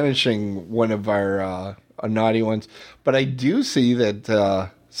 for banishing one of our naughty ones. But I do see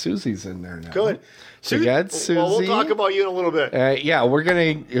that Susie's in there now. good. So you got Susie. Well, we'll talk about you in a little bit. Yeah, we're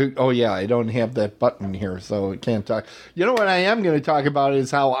going to... Oh, yeah, I don't have that button here, so I can't talk. You know what I am going to talk about is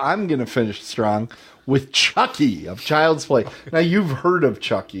how I'm going to finish strong with Chucky of Child's Play. Now, you've heard of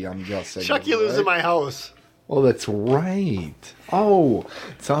Chucky, I'm guessing. Chucky lives in my house. Oh, that's right. Oh,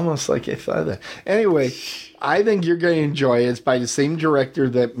 it's almost like I thought that. Anyway, I think you're going to enjoy it. It's by the same director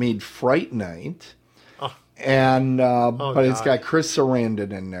that made Fright Night. And but it's got Chris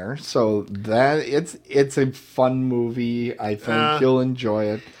Sarandon in there, so that it's a fun movie. I think you'll enjoy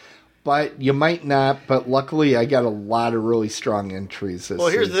it, but you might not. But luckily, I got a lot of really strong entries. This Well,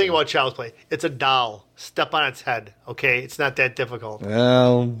 here's season. the thing about Child's Play. It's a doll. Step on its head, okay? It's not that difficult.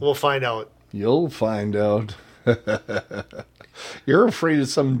 Well, We'll find out. you'll find out. You're afraid of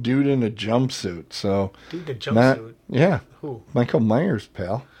some dude in a jumpsuit, so Dude in a jumpsuit? yeah, Who? Michael Myers,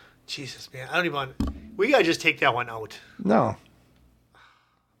 pal. Jesus, man. I don't even want... We got to just take that one out. No,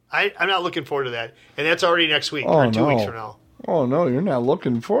 I'm not looking forward to that. And that's already next week, Oh, or 2 weeks no. from now. oh no, you're not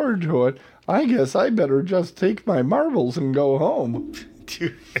looking forward to it. I guess I better just take my marbles and go home.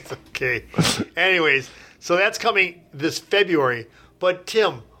 Dude, it's okay. Anyways, so that's coming this February. But,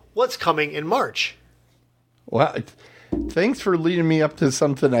 Tim, what's coming in March? Well, thanks for leading me up to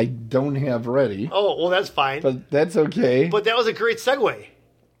something I don't have ready, Oh, well, that's fine. but that's okay. But that was a great segue.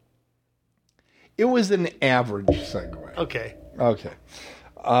 It was an average segue. Okay. Okay.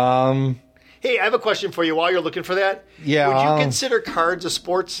 Hey, I have a question for you while you're looking for that. Yeah, Would you consider cards a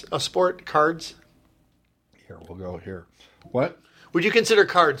sport, cards? Here, we'll go here. What? Would you consider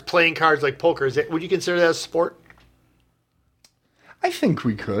playing cards like poker, would you consider that a sport? I think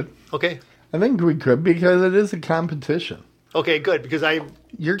we could. Okay. I think we could because it is a competition. Okay, good, because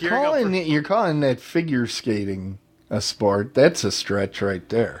You're calling that figure skating a sport. That's a stretch right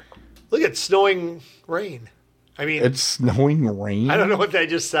there. Look at snowing rain. I mean, It's snowing rain. I don't know what I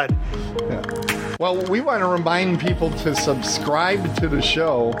just said. Yeah. Well, we want to remind people to subscribe to the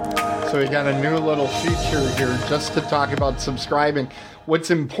show. So we got a new little feature here just to talk about subscribing. What's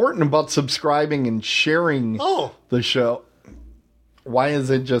important about subscribing and sharing the show? Why is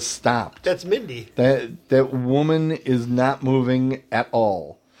it just stopped? That's Mindy. That woman is not moving at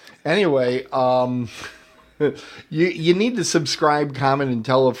all. Anyway, you need to subscribe, comment, and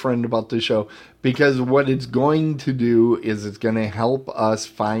tell a friend about the show, because what it's going to do is it's going to help us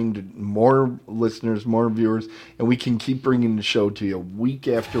find more listeners, more viewers, and we can keep bringing the show to you week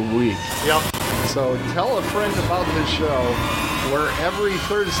after week. Yep. So tell a friend about the show. We're every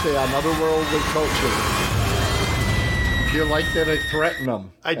Thursday on Otherworldly Culture. Do you like that I threaten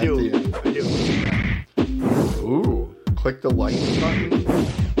them? I do. Ooh, click the like button.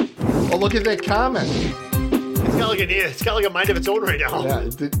 Oh, look at that comment. It's got like a mind of its own right now. Yeah,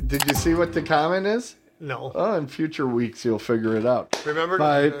 did you see what the comment is? No. Oh, in future weeks you'll figure it out. Remember?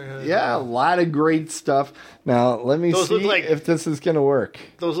 But yeah, a lot of great stuff. Now let me Those see look like- if this is gonna work.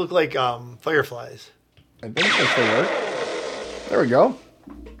 Those look like fireflies. I think this will work. There we go.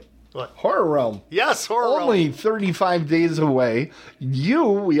 What? Horror Realm. Yes, horror. Only 35 days away.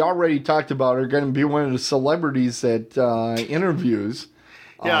 We already talked about, are going to be one of the celebrities that interviews.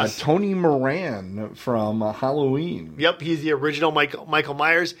 Yes. Tony Moran from Halloween. Yep, he's the original Michael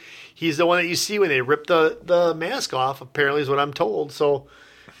Myers. He's the one that you see when they rip the mask off, apparently is what I'm told. So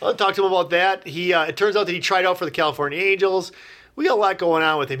I'll talk to him about that. It turns out that he tried out for the California Angels. We got a lot going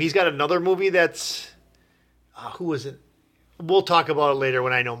on with him. He's got another movie that's... who was it? We'll talk about it later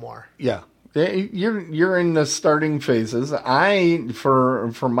when I know more. Yeah. You're in the starting phases.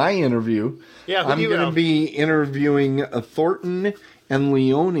 For my interview, I'm going to be interviewing Thornton and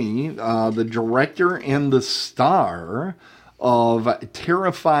Leone, the director and the star of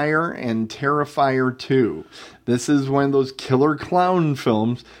Terrifier and Terrifier 2. This is one of those killer clown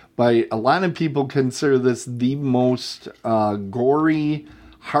films, but a lot of people consider this the most gory,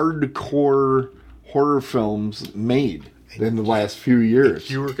 hardcore horror films made in the last few years.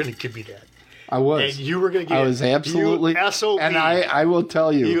 You were going to give me that. I was. And you were going to give I was absolutely. You SOB. And I will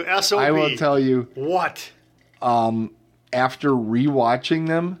tell you. You SOB. I will tell you. What? After rewatching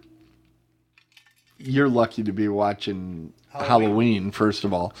them, you're lucky to be watching Halloween, first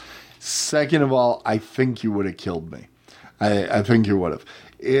of all. Second of all, I think you would have killed me. I think you would have.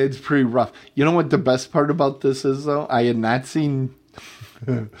 It's pretty rough. You know what the best part about this is, though? I had not seen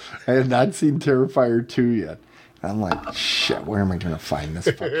Terrifier 2 yet. I'm like, shit, where am I going to find this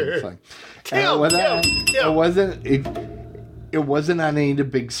fucking thing? It wasn't on any of the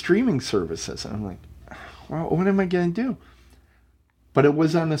big streaming services. And I'm like, well, what am I going to do? But it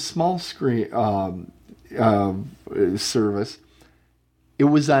was on a small screen service. It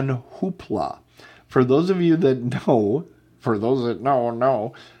was on Hoopla. For those of you that know, Hoopla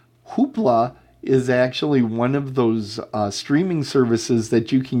is actually one of those streaming services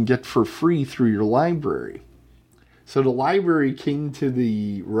that you can get for free through your library. So the library came to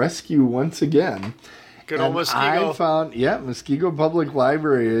the rescue once again. Good old Muskego. I found, Muskego Public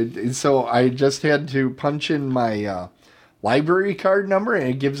Library. So I just had to punch in my library card number, and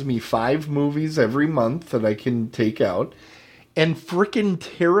it gives me 5 movies every month that I can take out. And frickin'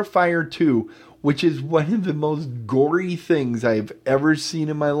 Terrifier 2, which is one of the most gory things I've ever seen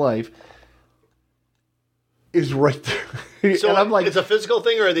in my life, is right there. So and I'm like, it's a physical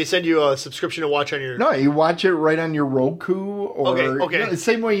thing, or they send you a subscription to watch on your... No, you watch it right on your Roku, or Okay. You know, the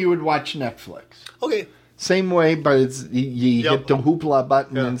same way you would watch Netflix. Okay. Same way, but it's you hit the Hoopla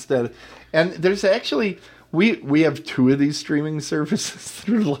button instead. And there's actually we have 2 of these streaming services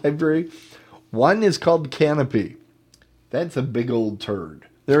through the library. One is called Canopy. That's a big old turd.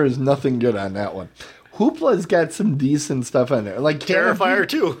 There is nothing good on that one. Hoopla's got some decent stuff on there, like Terrifier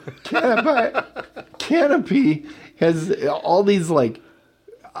 2. Canopy has all these like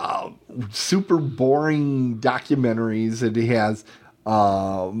super boring documentaries. It has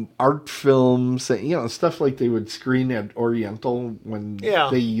art films, stuff like they would screen at Oriental when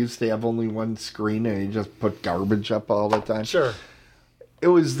they used to have only one screen and you just put garbage up all the time. Sure. It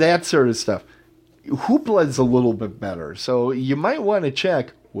was that sort of stuff. Hoopla's a little bit better, so you might want to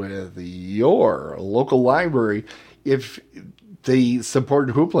check with your local library if they support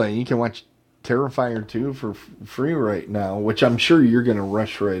Hoopla, and you can watch Terrifier 2 for free right now, which I'm sure you're going to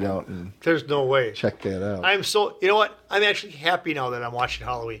rush right out and there's no way check that out. You know what? I'm actually happy now that I'm watching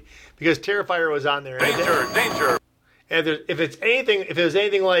Halloween because Terrifier was on there. Danger. And if it was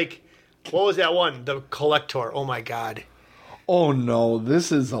anything like, what was that one? The Collector. Oh my God. Oh no,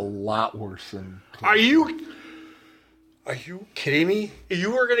 this is a lot worse than... Are you kidding me?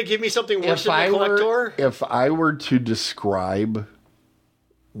 You were going to give me something worse than the Collector? If I were to describe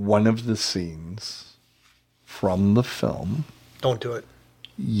one of the scenes from the film... Don't do it.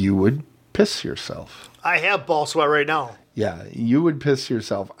 You would piss yourself. I have ball sweat right now. Yeah, you would piss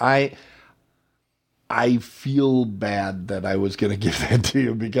yourself. I feel bad that I was going to give that to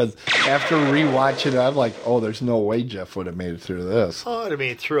you because after rewatching it, I'm like, oh, there's no way Jeff would have made it through this. Oh, I would have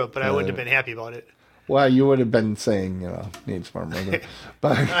made it through it, but I wouldn't have been happy about it. Well, you would have been saying, needs more mother.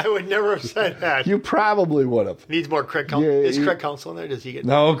 But I would never have said that. You probably would have. Needs more Craig Counsell. Is Craig Counsell in there? Does he get...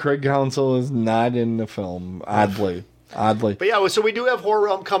 No, Craig Counsell is not in the film, oddly. But yeah, so we do have Horror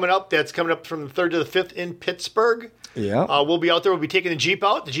Realm coming up. That's coming up from the 3rd to the 5th in Pittsburgh. Yeah. We'll be out there. We'll be taking the Jeep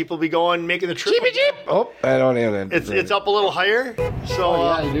out. The Jeep will be going, making the trip. Jeep! Oh, I don't have that. It's up a little higher. So,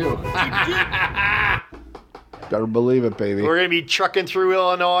 I do. Better believe it, baby. We're going to be trucking through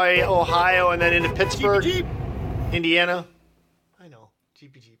Illinois, Ohio, and then into Pittsburgh, Indiana. I know.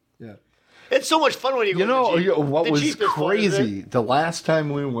 Jeep. Yeah. It's so much fun when you go to the Jeep. What the was Jeep crazy, the last time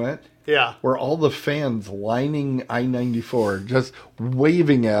we went, were all the fans lining I-94, just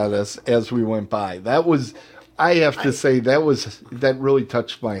waving at us as we went by. That was... I have to say that really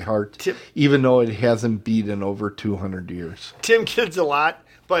touched my heart, even though it hasn't beat in over 200 years. Tim kids a lot,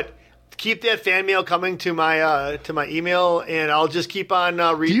 but keep that fan mail coming to my email, and I'll just keep on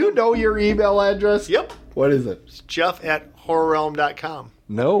reading. Do you know your email address? Yep. What is it? It's Jeff@horrorrealm.com.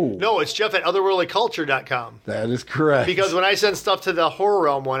 No, it's Jeff@otherworldlyculture.com. That is correct. Because when I send stuff to the Horror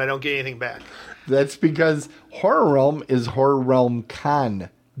Realm one, I don't get anything back. That's because Horror Realm is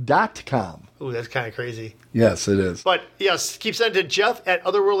HorrorRealmCon.com. Ooh, that's kind of crazy. Yes, it is. But yes, keep sending to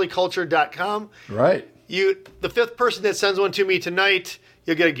Jeff@otherworldlyculture.com. Right. The 5th person that sends one to me tonight,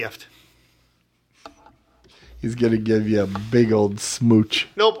 you'll get a gift. He's gonna give you a big old smooch.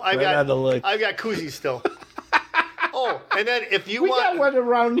 Nope, I've got koozies still. Oh, and then if you want, we got one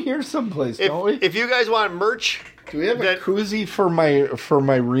around here someplace, don't we? If you guys want merch, do we have a koozie for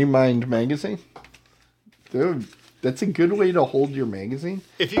my Remind magazine? Dude, that's a good way to hold your magazine.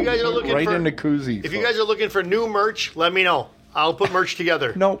 If you guys are looking in the koozie. If you guys are looking for new merch, let me know. I'll put merch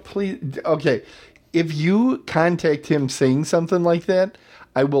together. No, please. Okay. if you contact him saying something like that,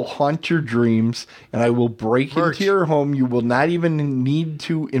 I will haunt your dreams and I will break into your home. You will not even need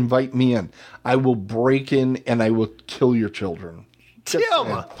to invite me in. I will break in and I will kill your children. Tim!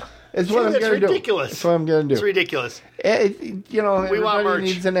 It's what I'm going to do. Ridiculous. That's what I'm going to do. It's ridiculous. You know, we want merch.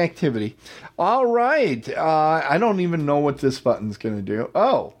 Needs an activity. All right. I don't even know what this button's going to do.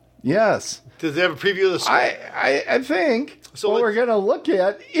 Oh, yes. Does it have a preview of the score? I think so what we're going to look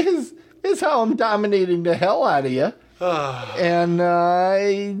at is how I'm dominating the hell out of you. And,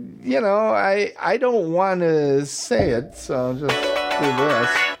 you know, I don't want to say it, so I'll just do this.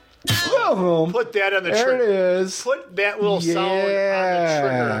 Boom. Put that on the trigger. There it is. Put that little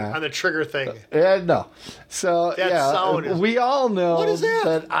sound on the trigger thing. No. So, that sound is, we all know what is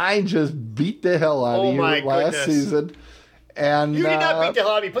that? I just beat the hell out of you last season. And you did not beat the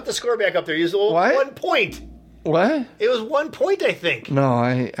hell out of me. Put the score back up there. You used 1 point. What? It was 1 point, I think. No,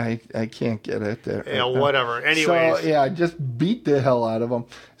 I can't get it there. Yeah, whatever. Anyways. So, yeah, just beat the hell out of him.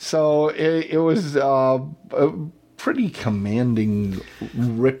 So, it was a pretty commanding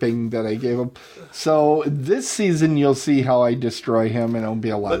ripping that I gave him. So, this season, you'll see how I destroy him, and it'll be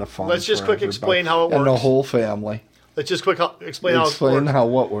a lot of fun. Let's just quick explain how it works. And the whole family. Let's just quick explain how it works.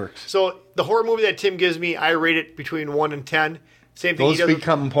 Explain what works. So, the horror movie that Tim gives me, I rate it between 1 and 10. Same thing. Those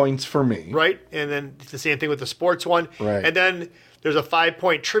become points for me. Right. And then it's the same thing with the sports one. Right. And then there's a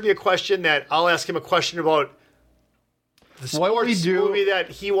 5-point trivia question that I'll ask him a question about the sports movie that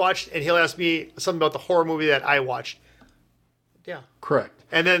he watched, and he'll ask me something about the horror movie that I watched. Yeah. Correct.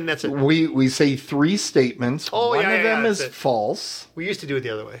 And then that's it. We say 3 statements. Oh, One of them is false. We used to do it the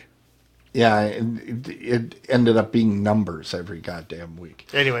other way. Yeah, it ended up being numbers every goddamn week.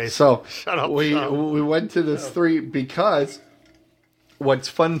 Anyway, so shut up. We went to this 3 because what's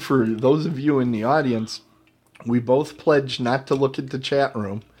fun for those of you in the audience, we both pledged not to look at the chat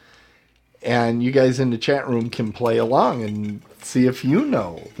room, and you guys in the chat room can play along and see if you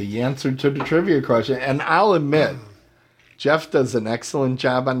know the answer to the trivia question. And I'll admit, Jeff does an excellent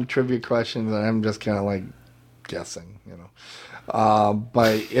job on the trivia questions, and I'm just kind of like guessing, you know.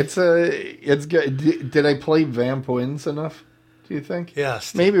 But it's good. Did I play Vamp Wins enough? Do you think?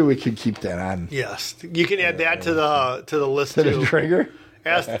 Yes. Maybe we could keep that on. Yes, you can add that to the list to too. The trigger.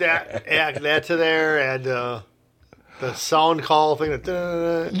 Add that to there, and the sound call thing.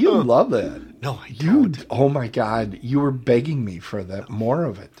 You love that. No, I don't. Oh my God, you were begging me for that. More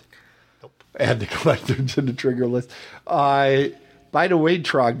of it. Nope. Add the collector to the trigger list. By the way,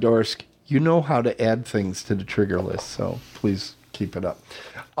 Trogdorsk, you know how to add things to the trigger list, so please keep it up.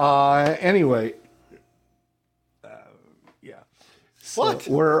 Anyway. Yeah. So what?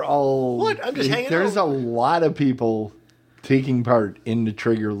 We're all... What? I'm just hanging out. There's a lot of people taking part in the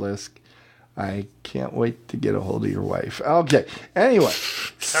trigger list. I can't wait to get a hold of your wife. Okay. Anyway,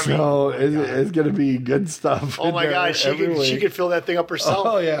 so it's going to be good stuff. Oh my God, she could fill that thing up herself.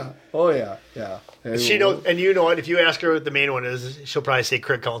 Oh yeah. She knows, and you know what? If you ask her what the main one is, she'll probably say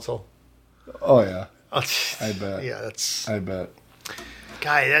Craig Council. Oh yeah. I bet. Yeah, that's. I bet.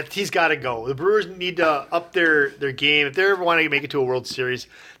 Guy, he's got to go. The Brewers need to up their game. If they ever want to make it to a World Series,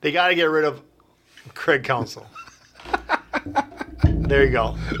 they got to get rid of Craig Council. There you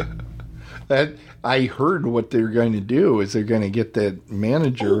go. That I heard what they're going to do is they're going to get that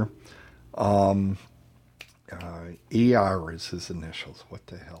manager. AR is his initials. What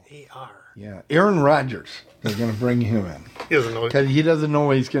the hell? AR. Yeah, Aaron Rodgers. They're going to bring him in. He doesn't know. Because he doesn't know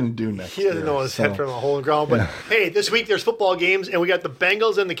what he's going to do next. He doesn't know his head from a hole in the ground. But hey, this week there's football games, and we got the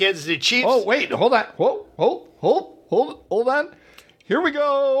Bengals and the Kansas City Chiefs. Oh wait, hold on. Hold on. Here we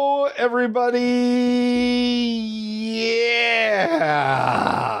go, everybody.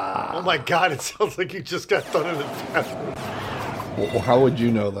 Yeah. Oh my God, it sounds like you just got done in the bathroom. Well, how would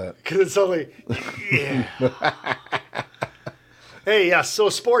you know that? Because it sounds like, yeah. Hey, yeah, so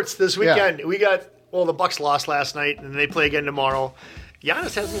sports this weekend. Yeah. We got, the Bucks lost last night, and they play again tomorrow.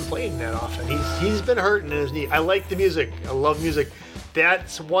 Giannis hasn't been playing that often. He's been hurting in his knee. I like the music. I love music.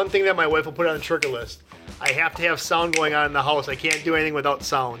 That's one thing that my wife will put on the trigger list. I have to have sound going on in the house. I can't do anything without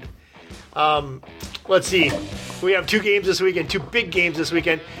sound. Let's see. We have 2 games this weekend, 2 big games this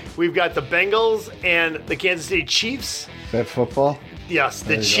weekend. We've got the Bengals and the Kansas City Chiefs. Is that football? Yes,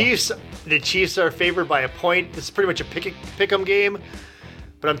 the Chiefs. The Chiefs are favored by a point. This is pretty much a pick-em game.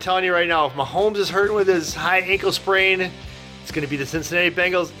 But I'm telling you right now, if Mahomes is hurting with his high ankle sprain, it's going to be the Cincinnati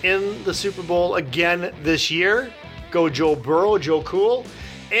Bengals in the Super Bowl again this year. Go Joe Burrow, Joe Cool.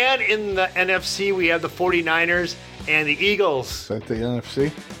 And in the NFC, we have the 49ers and the Eagles. Is that the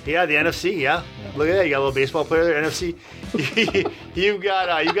NFC? Yeah, the NFC, yeah. Look at that. You got a little baseball player there, NFC. you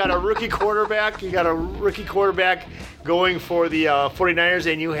got a rookie quarterback. You got a rookie quarterback going for the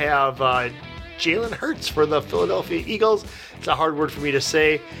 49ers, and you have Jalen Hurts for the Philadelphia Eagles. It's a hard word for me to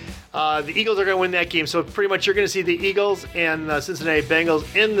say. The Eagles are going to win that game. So pretty much you're going to see the Eagles and the Cincinnati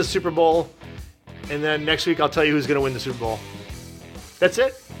Bengals in the Super Bowl. And then next week I'll tell you who's going to win the Super Bowl. That's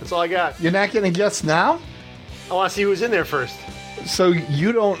it. That's all I got. You're not going to guess now? I want to see who's in there first. So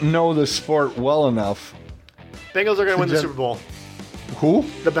you don't know the sport well enough. Bengals are going to win the Super Bowl. Who?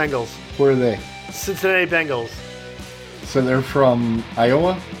 The Bengals. Where are they? Cincinnati Bengals. So they're from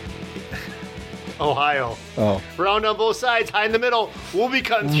Iowa? Ohio. Oh. Round on both sides, high in the middle. We'll be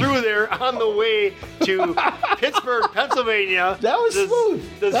cutting through there on the way to Pittsburgh, Pennsylvania. That was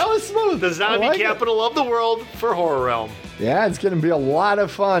smooth. That was smooth. The zombie capital of the world for Horror Realm. Yeah, it's going to be a lot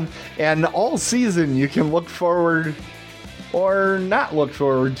of fun. And all season, you can look forward or not look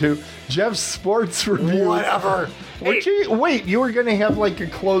forward to Jeff's sports review. Whatever. Wait, you were going to have like a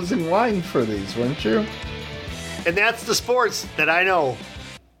closing line for these, weren't you? And that's the sports that I know.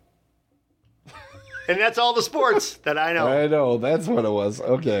 And that's all the sports that I know. I know. That's what it was.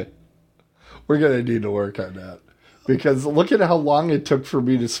 Okay. We're going to need to work on that. Because look at how long it took for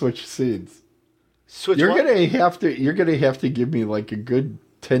me to switch scenes. You're gonna have to give me like a good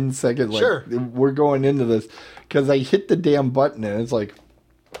 10 seconds. Like, sure. We're going into this. Because I hit the damn button and it's like,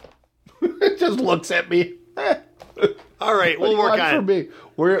 it just looks at me. All right, we'll work on it.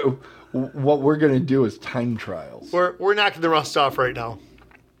 What we're going to do is time trials. We're knocking the rust off right now.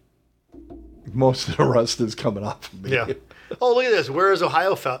 Most of the rust is coming off of me. Yeah. Oh, look at this. Where is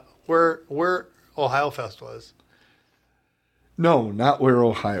Ohio Fest? Where Ohio Fest was? No, not where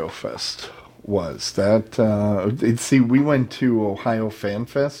Ohio Fest was. That see, we went to Ohio Fan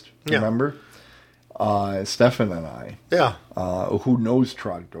Fest. Remember? Stefan and I. Yeah. Who knows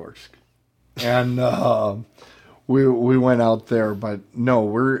Trogdorsk? And we went out there, but no,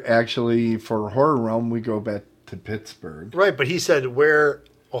 we're actually for Horror Realm. We go back to Pittsburgh. Right, but he said where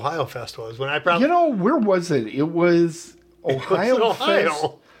Ohio Fest was. When I probably where was it? It was Ohio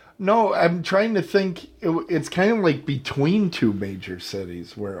Fest. No, I'm trying to think. It's kind of like between two major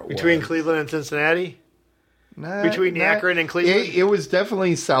cities where it between was. Cleveland and Cincinnati. Between Akron and Cleveland. It was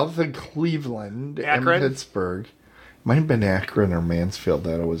definitely south of Cleveland Akron? and Pittsburgh. Might have been Akron or Mansfield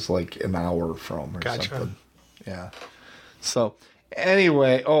that it was like an hour from or something. Yeah. So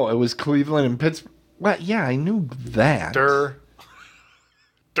anyway, it was Cleveland and Pittsburgh. Well, yeah, I knew that. Durr.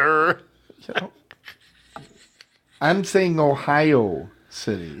 I'm saying Ohio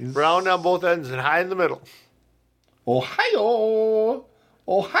cities. Round on both ends and high in the middle. Ohio.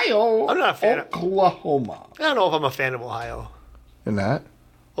 I'm not a fan of Oklahoma. I don't know if I'm a fan of Ohio. You're not?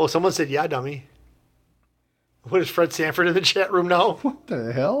 Oh, someone said, yeah, dummy. What is Fred Sanford in the chat room now? What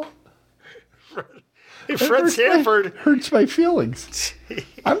the hell? Hey, Fred Sanford. Hurts my feelings.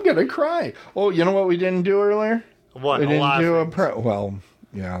 I'm going to cry. Oh, you know what we didn't do earlier? What? We didn't do well,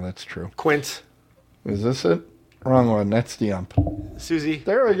 yeah, that's true. Quint. Is this it? Wrong one. That's the ump. Susie.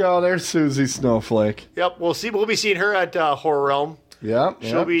 There we go. There's Susie Snowflake. Yep. We'll be seeing her at Horror Realm. Yep.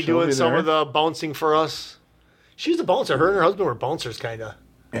 She'll be doing some of the bouncing for us. She's a bouncer. Her and her husband were bouncers, kind of.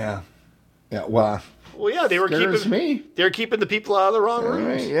 Yeah. Yeah. Well, yeah, they were keeping the people out of the wrong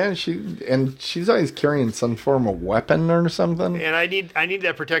rooms. Yeah, she's always carrying some form of weapon or something. And I need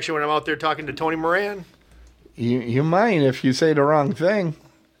that protection when I'm out there talking to Tony Moran. You might if you say the wrong thing.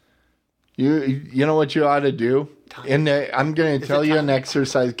 You know what you ought to do? And I'm going to tell you an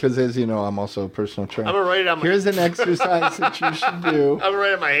exercise because, as you know, I'm also a personal trainer. I'm going to write it on my... Here's an exercise that you should do. I'm going to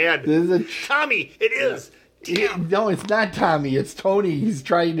write it on my hand. Tommy, it is. No, it's not Tommy. It's Tony. He's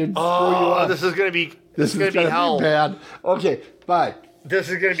trying to screw you up. This is going to be... This is going to be hell. Bad. Okay, but... This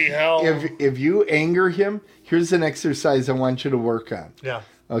is going to be hell. If you anger him, here's an exercise I want you to work on. Yeah.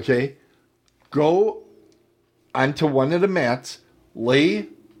 Okay? Go onto one of the mats, lay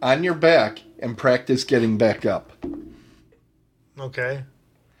on your back, and practice getting back up. Okay.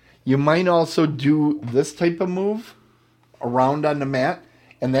 You might also do this type of move around on the mat,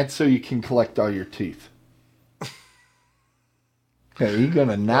 and that's so you can collect all your teeth. Okay, he's going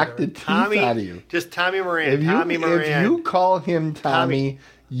to knock the teeth out of you. Just Tommy Moran. If you call him Tommy,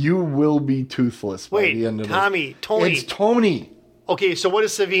 you will be toothless by the end of Tony. It's Tony. Okay, so what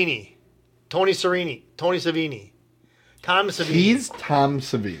is Savini? Tony Savini. Tom Savini. He's Tom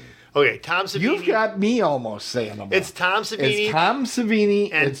Savini. Okay, Tom Savini. You've got me almost saying them. It's Tom Savini. It's Tom Savini.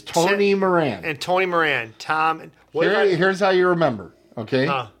 And it's Tony Moran. And Tony Moran. Here's how you remember,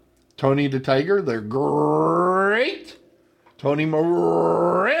 okay? Tony the Tiger, they're great. Tony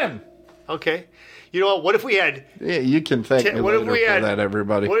Moran. Okay. You know what? What if we had... Yeah, you can thank me later for that,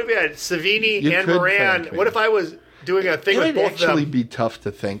 everybody. What if we had Savini and Moran? What if I was... doing a thing It with would both of actually them. be tough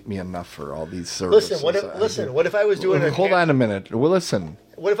to thank me enough for all these services. What if I was doing Hold on a minute. Well, listen.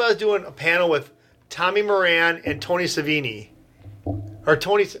 What if I was doing a panel with Tommy Moran and Tony Savini? Or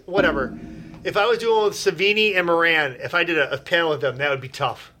Tony, whatever. If I was doing with Savini and Moran, if I did a panel with them, that would be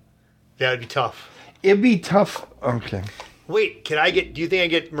tough. That would be tough. It'd be tough. Okay. Wait, do you think I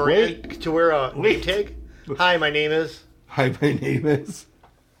get Moran to wear a name tag? Hi, my name is. Hi, my name is.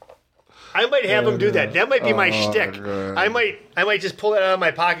 I might have him do that. That might be my shtick. God. I might just pull it out of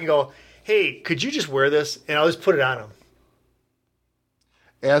my pocket and go, hey, could you just wear this? And I'll just put it on him.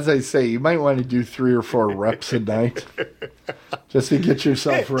 As I say, you might want to do 3 or 4 reps a night just to get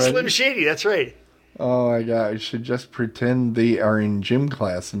yourself ready. Slim Shady, that's right. Oh my God! I should just pretend they are in gym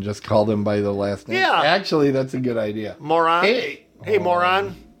class and just call them by the last name. Yeah. Actually, that's a good idea. Moron. Hey.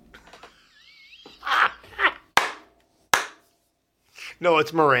 Moron. No,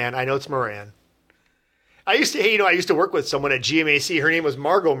 it's Moran. I know it's Moran. I used to work with someone at GMAC. Her name was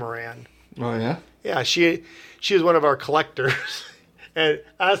Margot Moran. Oh yeah. Yeah, she was one of our collectors. And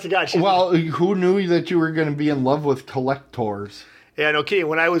honest to God, who knew that you were going to be in love with collectors? Yeah, no kidding.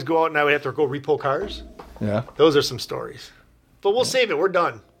 When I would go out and I would have to go repo cars, Yeah. those are some stories. But we'll save it. We're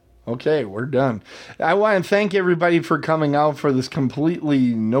done. Okay, we're done. I want to thank everybody for coming out for this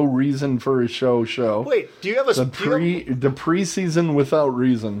completely no reason for a show. Wait, do you have a the preseason without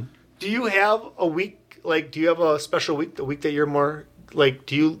reason? Do you have a week? Like, do you have a special week? The week that you're more like?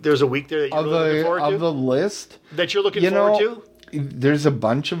 There's a week there that you're really looking forward to? Of the list that you're looking forward to? There's a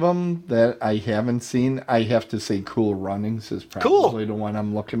bunch of them that I haven't seen. I have to say Cool Runnings is probably the one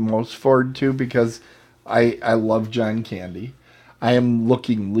I'm looking most forward to because I love John Candy. I am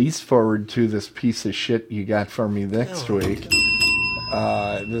looking least forward to this piece of shit you got for me next week.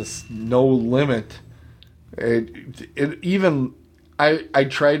 This No Limit. I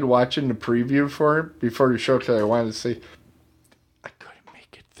tried watching the preview for it before the show because I wanted to say, I couldn't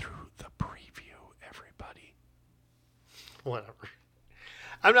make it through the preview, everybody. Whatever.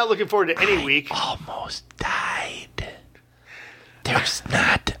 I'm not looking forward to any week. Almost died. There's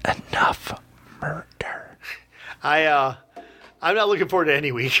not enough murder. I'm not looking forward to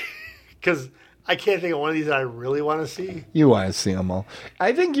any week because I can't think of one of these that I really want to see. You want to see them all.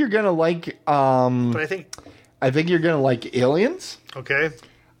 I think you're gonna like. But I think you're gonna like Aliens. Okay.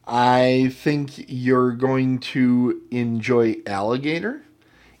 I think you're going to enjoy Alligator,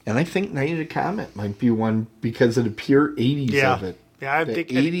 and I think Night of the Comet might be one because of the pure 80s of it. Yeah, I'm the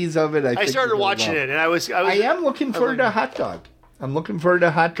thinking 80s of it. I started watching it, and I am looking forward to Hot Dog. I'm looking forward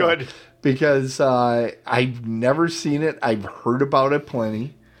to Hot Dog. Good. Because I've never seen it. I've heard about it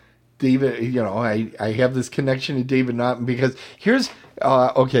plenty. David, I have this connection to David Naughton because here's,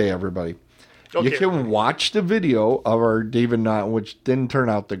 okay, everybody. Okay. You can watch the video of our David Naughton, which didn't turn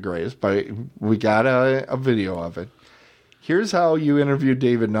out the greatest, but we got a video of it. Here's how you interview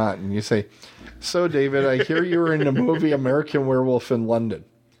David Naughton. You say, so David, I hear you were in the movie American Werewolf in London.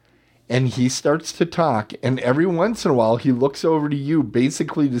 And he starts to talk, and every once in a while, he looks over to you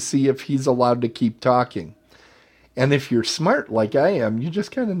basically to see if he's allowed to keep talking. And if you're smart like I am, you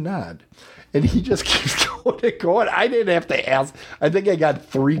just kind of nod. And he just keeps going and going. I didn't have to ask. I think I got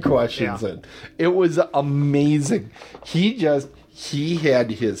 3 questions in. It was amazing. He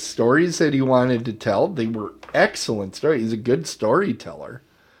had his stories that he wanted to tell. They were excellent stories. He's a good storyteller.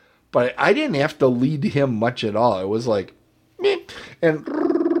 But I didn't have to lead him much at all. It was like, meh, and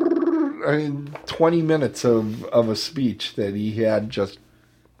 20 minutes of a speech that he had just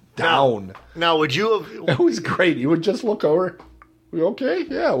down. Now, would you have... It was great. He would just look over. We okay?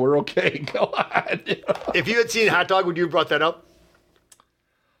 Yeah, we're okay. Go on. If you had seen Hot Dog, would you have brought that up?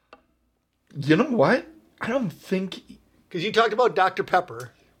 You know what? I don't think... Because you talked about Dr.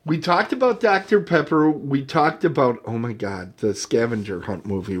 Pepper. We talked about Dr. Pepper. We talked about, oh my God, the scavenger hunt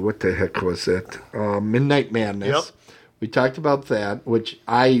movie. What the heck was it? Midnight Madness. Yep. We talked about that, which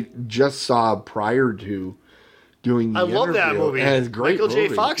I just saw prior to doing the interview. I love that movie. And it's a great Michael movie.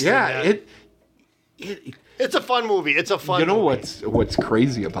 J. Fox. Yeah, it's a fun movie. It's a fun movie. You know what's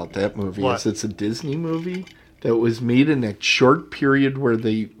crazy about that movie is it's a Disney movie that was made in a short period where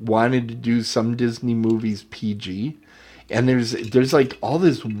they wanted to do some Disney movies PG. And there's like all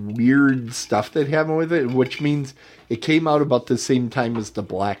this weird stuff that happened with it, which means it came out about the same time as The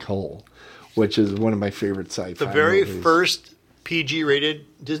Black Hole, which is one of my favorite sci-fi The very movies. first PG-rated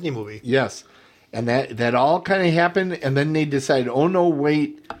Disney movie. Yes. And that all kind of happened, and then they decided, oh, no,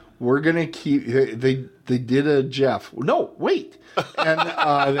 wait, we're going to keep... They did a Jeff. No, wait.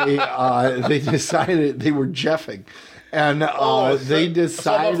 And they decided they were Jeffing. And they decided...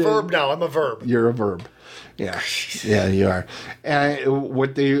 So I'm a verb now. I'm a verb. You're a verb. Yeah, you are. And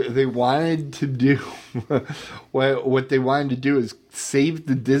what they wanted to do, what they wanted to do is save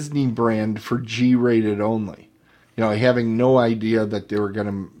the Disney brand for G-rated only. You know, having no idea that they were going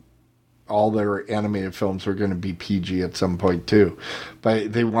to, all their animated films were going to be PG at some point too.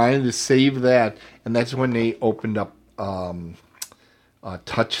 But they wanted to save that, and that's when they opened up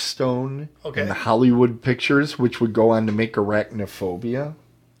Touchstone and Hollywood Pictures, which would go on to make Arachnophobia.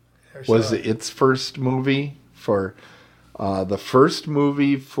 Was its first movie for the first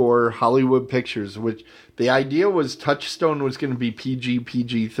movie for Hollywood Pictures, which the idea was Touchstone was going to be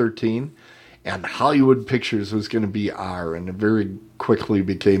PG-13, and Hollywood Pictures was going to be R, and it very quickly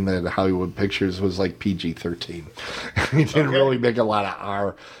became that Hollywood Pictures was like PG-13. It didn't really make a lot of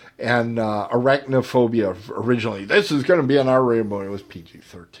R. And Arachnophobia originally, this is going to be an R-rated movie. It was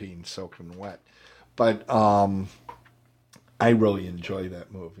PG-13, soaking wet. But I really enjoy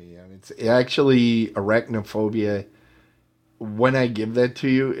that movie. And it's actually Arachnophobia. When I give that to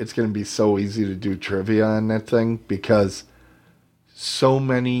you, it's going to be so easy to do trivia on that thing because so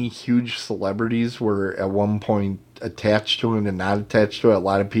many huge celebrities were at one point attached to it and not attached to it. A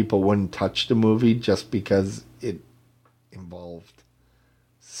lot of people wouldn't touch the movie just because it involved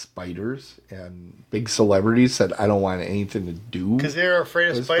spiders, and big celebrities said, I don't want anything to do. Because they're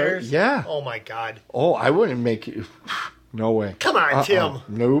afraid of spiders? Yeah. Oh, my God. Oh, I wouldn't make it. No way. Come on, Tim.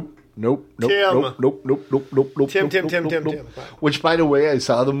 Nope. Nope. Tim. Nope. Tim. Which, by the way, I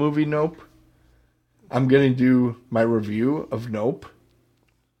saw the movie Nope. I'm going to do my review of Nope.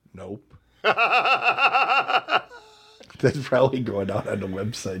 That's probably going out on the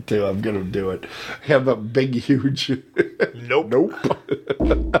website, too. I'm going to do it. Have a big, huge... Nope.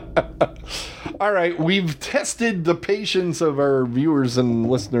 All right, we've tested the patience of our viewers and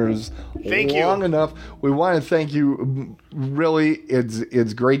listeners long enough. We want to thank you. Really,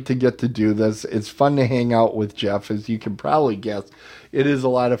 it's great to get to do this. It's fun to hang out with Jeff, as you can probably guess. It is a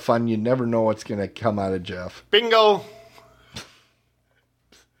lot of fun. You never know what's going to come out of Jeff. Bingo.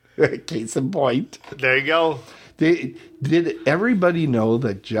 Case in point. There you go. Did everybody know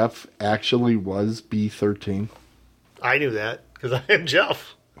that Jeff actually was B13? I knew that because I am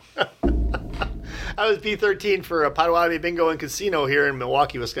Jeff. I was B13 for a Potawatomi Bingo and Casino here in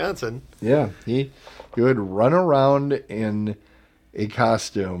Milwaukee, Wisconsin. Yeah, he would run around in a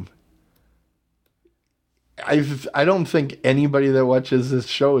costume. I don't think anybody that watches this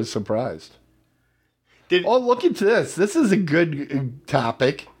show is surprised. Look at this. This is a good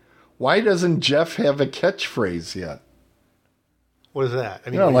topic. Why doesn't Jeff have a catchphrase yet? What is that?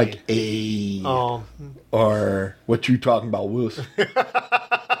 I mean, like a or what you talking about, Willis?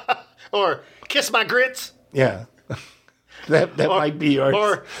 Or kiss my grits. Yeah, that might be yours.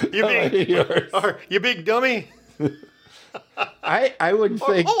 Or you big dummy. I would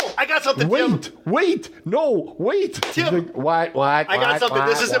think. I got something. Wait, Tim. What? I got something.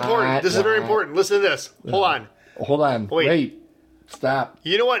 This is important. This is very important. Listen to this. Hold on. Wait. Stop.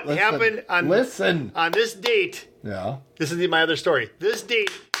 You know what happened on this date? Yeah. This is my other story. This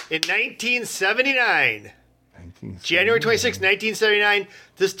date in 1979. January 26, 1979,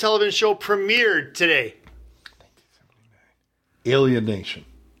 this television show premiered today. 1979. Alien Nation.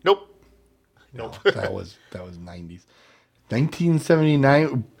 Nope. No, that was 90s.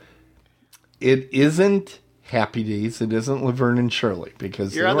 1979. It isn't Happy Days. It isn't Laverne and Shirley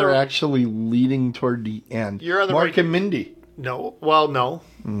because they were actually leading toward the end. You're on the Mark and Mindy. No. Well, no.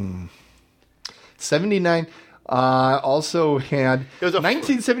 79 also had... It was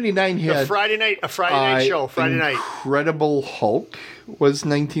 1979 had... A Friday night show. Friday night. Incredible Hulk was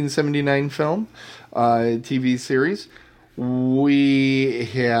 1979 film, TV series. We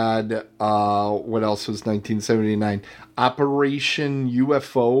had... what else was 1979? Operation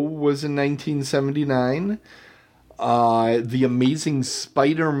UFO was in 1979. The Amazing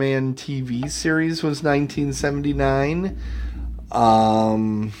Spider-Man TV series was 1979.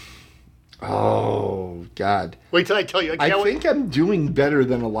 Oh, God. Wait till I tell you. I think I'm doing better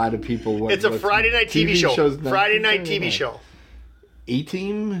than a lot of people. It's a Friday night TV show. Friday night TV show.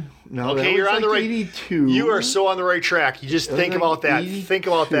 A-Team? No, okay, you're on the right. 82. You are so on the right track. You just think about that. 82. Think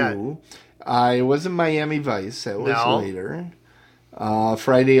about that. It wasn't Miami Vice. That was later.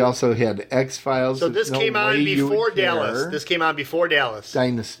 Friday also had X-Files. So this came on before Dallas. This came on before Dallas.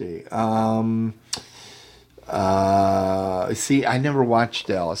 Dynasty. See, I never watched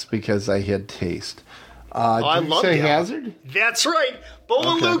Dallas because I had taste. I love Dallas. Hazard? That's right. Bo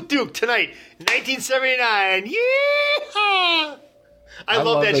and Luke Duke tonight, 1979. Yeah! I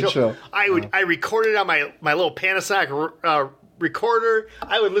love that show. I recorded on my little Panasonic recorder.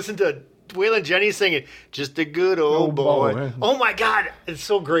 I would listen to Waylon Jennings singing, "Just a Good Old Boy." Oh my God, it's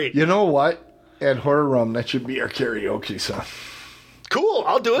so great. You know what? At Horror Realm, that should be our karaoke song. Cool,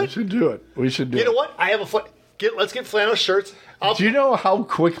 I'll do We it. should do it. You know what? I have let's get flannel shirts. Do you know how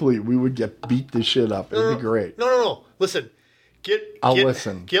quickly we would get beat the shit up? It'd be great. No. Listen. I'll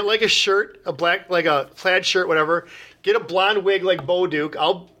listen. Get like a shirt, a black, like a plaid shirt, whatever. Get a blonde wig like Bo Duke.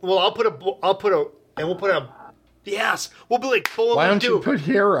 We'll put a. Yes, we'll be like Bo Why don't Duke. you put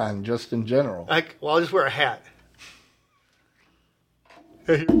hair on just in general? I'll just wear a hat.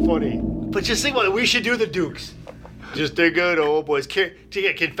 You're funny. But just think about it. We should do the Dukes. Just a good old boys. To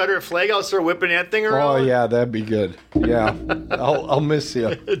get Confederate flag out, start whipping that thing around. Oh yeah, that'd be good. Yeah, I'll miss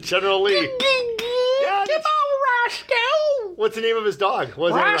you. General Lee. Yeah, Come on, Roscoe. what's the name of his dog?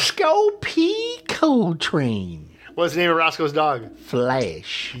 Roscoe P. Coltrane. What's the name of Roscoe's dog?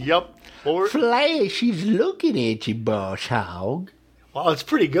 Flash. Yep. Flash is looking at you, boss hog. Wow, it's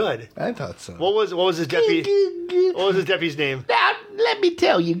pretty good. I thought so. What was his deputy? What was his deputy's name? Now, let me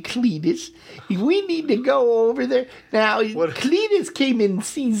tell you, Cletus, we need to go over there. Now, Cletus came in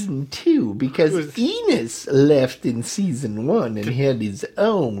season 2 because Enos left in season 1 and had his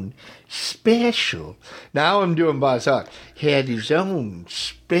own special. Now I'm doing Boss Hawk. Had his own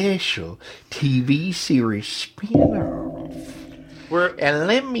special TV series spin-off. And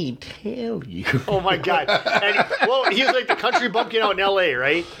let me tell you. Oh my God! He was like the country bumpkin out in L.A.,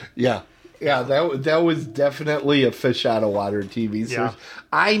 right? Yeah, that was definitely a fish out of water TV series. Yeah.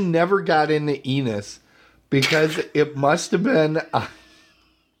 I never got into Enos because it must have been.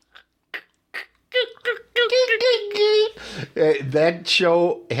 That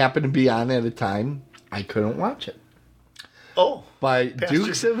show happened to be on at a time I couldn't watch it. Oh, by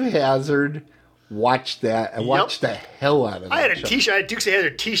Dukes of Hazzard. Watched that. I watched the hell out of it. I had a T-shirt. I had Dukes of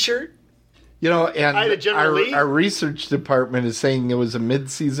Hazzard T-shirt. You know, and I had a our research department is saying it was a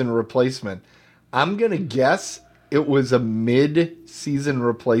mid-season replacement. I'm going to guess it was a mid-season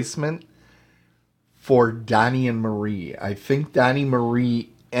replacement for Donnie and Marie. I think Donnie Marie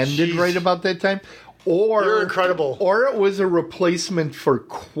ended right about that time. Or you're incredible. Or it was a replacement for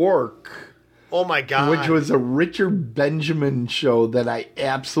Quark. Oh my God. Which was a Richard Benjamin show that I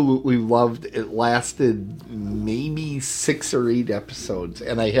absolutely loved. It lasted maybe 6 or 8 episodes,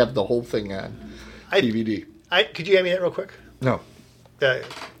 and I have the whole thing on DVD. Could you hand me that real quick? No. The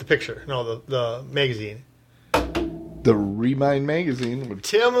picture. No, the magazine. The Remind magazine.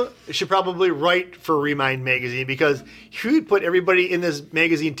 Tim should probably write for Remind magazine because he would put everybody in this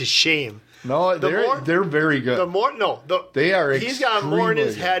magazine to shame. No, they're very good. They are. He's got more in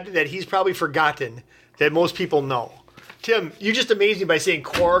his head that he's probably forgotten that most people know. Tim, you just amaze me by saying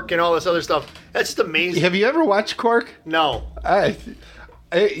Quark and all this other stuff. That's just amazing. Have you ever watched Quark? No.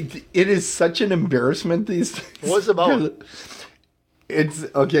 It is such an embarrassment these days. What's it about? It's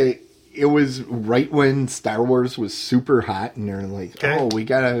okay. It was right when Star Wars was super hot, and they're like, "Oh, we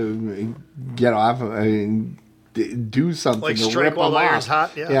gotta get off." Do something like to strike rip while them iron's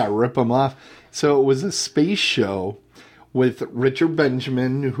off. hot. Yeah, rip them off. So it was a space show with Richard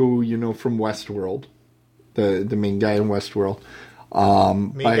Benjamin, who you know from Westworld, the main guy in Westworld.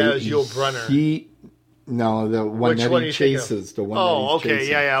 Main guy is Yul Brynner. The one that he chases. The one. Oh, that he's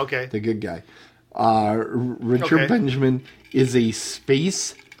okay, okay. The good guy. Richard Benjamin is a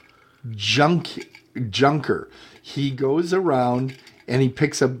space junker. He goes around and he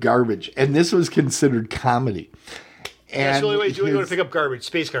picks up garbage, and this was considered comedy. And that's the only way you want to pick up garbage,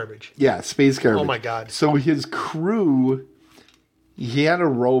 space garbage. Yeah, space garbage. Oh my God! So his crew, he had a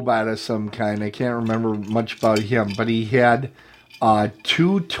robot of some kind. I can't remember much about him, but he had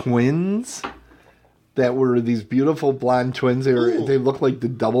 2 twins that were these beautiful blonde twins. They looked like the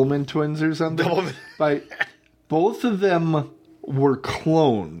Doublemint twins or something. But both of them were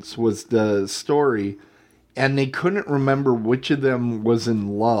clones. Was the story. And they couldn't remember which of them was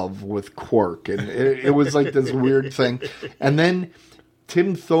in love with Quark. And it was like this weird thing. And then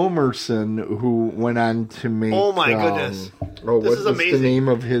Tim Thomerson, who went on to make... Oh, my goodness. What's the name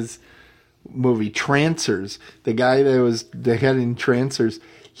of his movie? Trancers. The guy that was the head in Trancers.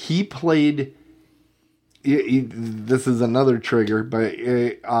 He played... this is another trigger, but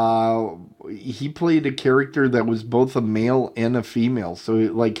he played a character that was both a male and a female. So,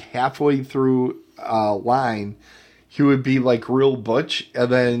 like, halfway through... line, he would be like real butch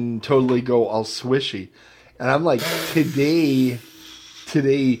and then totally go all swishy, and I'm like, today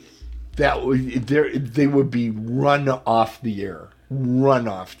they would be run off the air.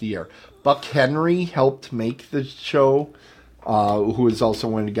 Buck Henry helped make the show, who is also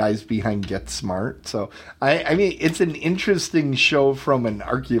one of the guys behind Get Smart. So I mean, it's an interesting show from an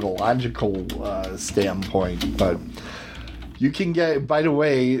archaeological standpoint, but. You can get, by the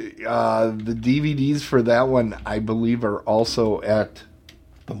way, the DVDs for that one, I believe, are also at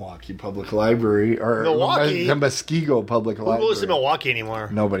The Milwaukee Public Library, or Milwaukee? the Muskego Public Who Library. goes to Milwaukee anymore?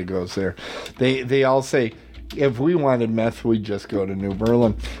 Nobody goes there. They all say, if we wanted meth, we'd just go to New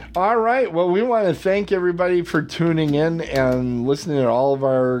Berlin. All right. Well, we want to thank everybody for tuning in and listening to all of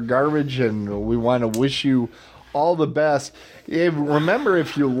our garbage, and we want to wish you all the best. Remember,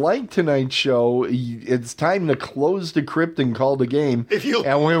 if you like tonight's show, it's time to close the crypt and call the game.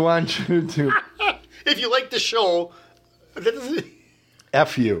 And we want you to... If you like the show...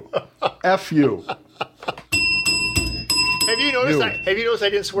 F you. F you. Have you noticed I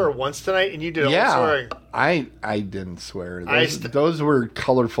didn't swear once tonight, and you did all the swearing? I didn't swear. Those were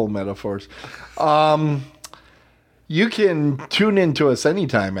colorful metaphors. You can tune in to us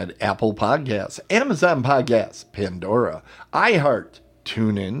anytime at Apple Podcasts, Amazon Podcasts, Pandora, iHeart,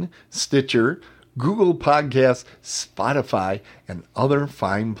 TuneIn, Stitcher, Google Podcasts, Spotify, and other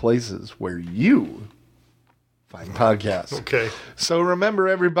fine places where you find podcasts. Okay. So remember,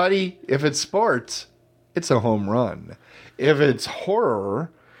 everybody, if it's sports, it's a home run. If it's horror,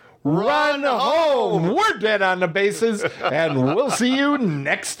 run home. We're dead on the bases, and we'll see you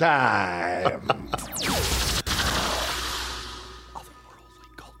next time.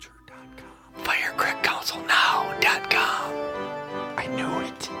 Otherworldlyculture.com. FireCrackCouncilNow.com. I knew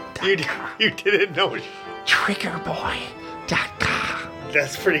it. You didn't know it. Triggerboy.com.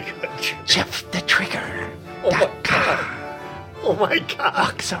 That's pretty good. Jeff the Trigger. Oh my God.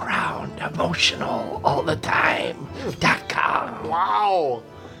 Walks around emotional all the time. .com. Wow.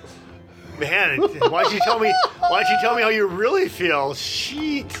 Man, why don't you tell me how you really feel?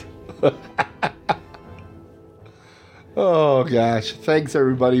 Sheet. Oh gosh. Thanks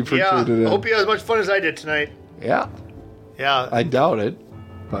everybody for tuning in. I hope you had as much fun as I did tonight. Yeah. Yeah. I doubt it.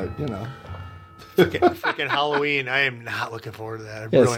 But you know. Freaking Halloween. I am not looking forward to that. Yes.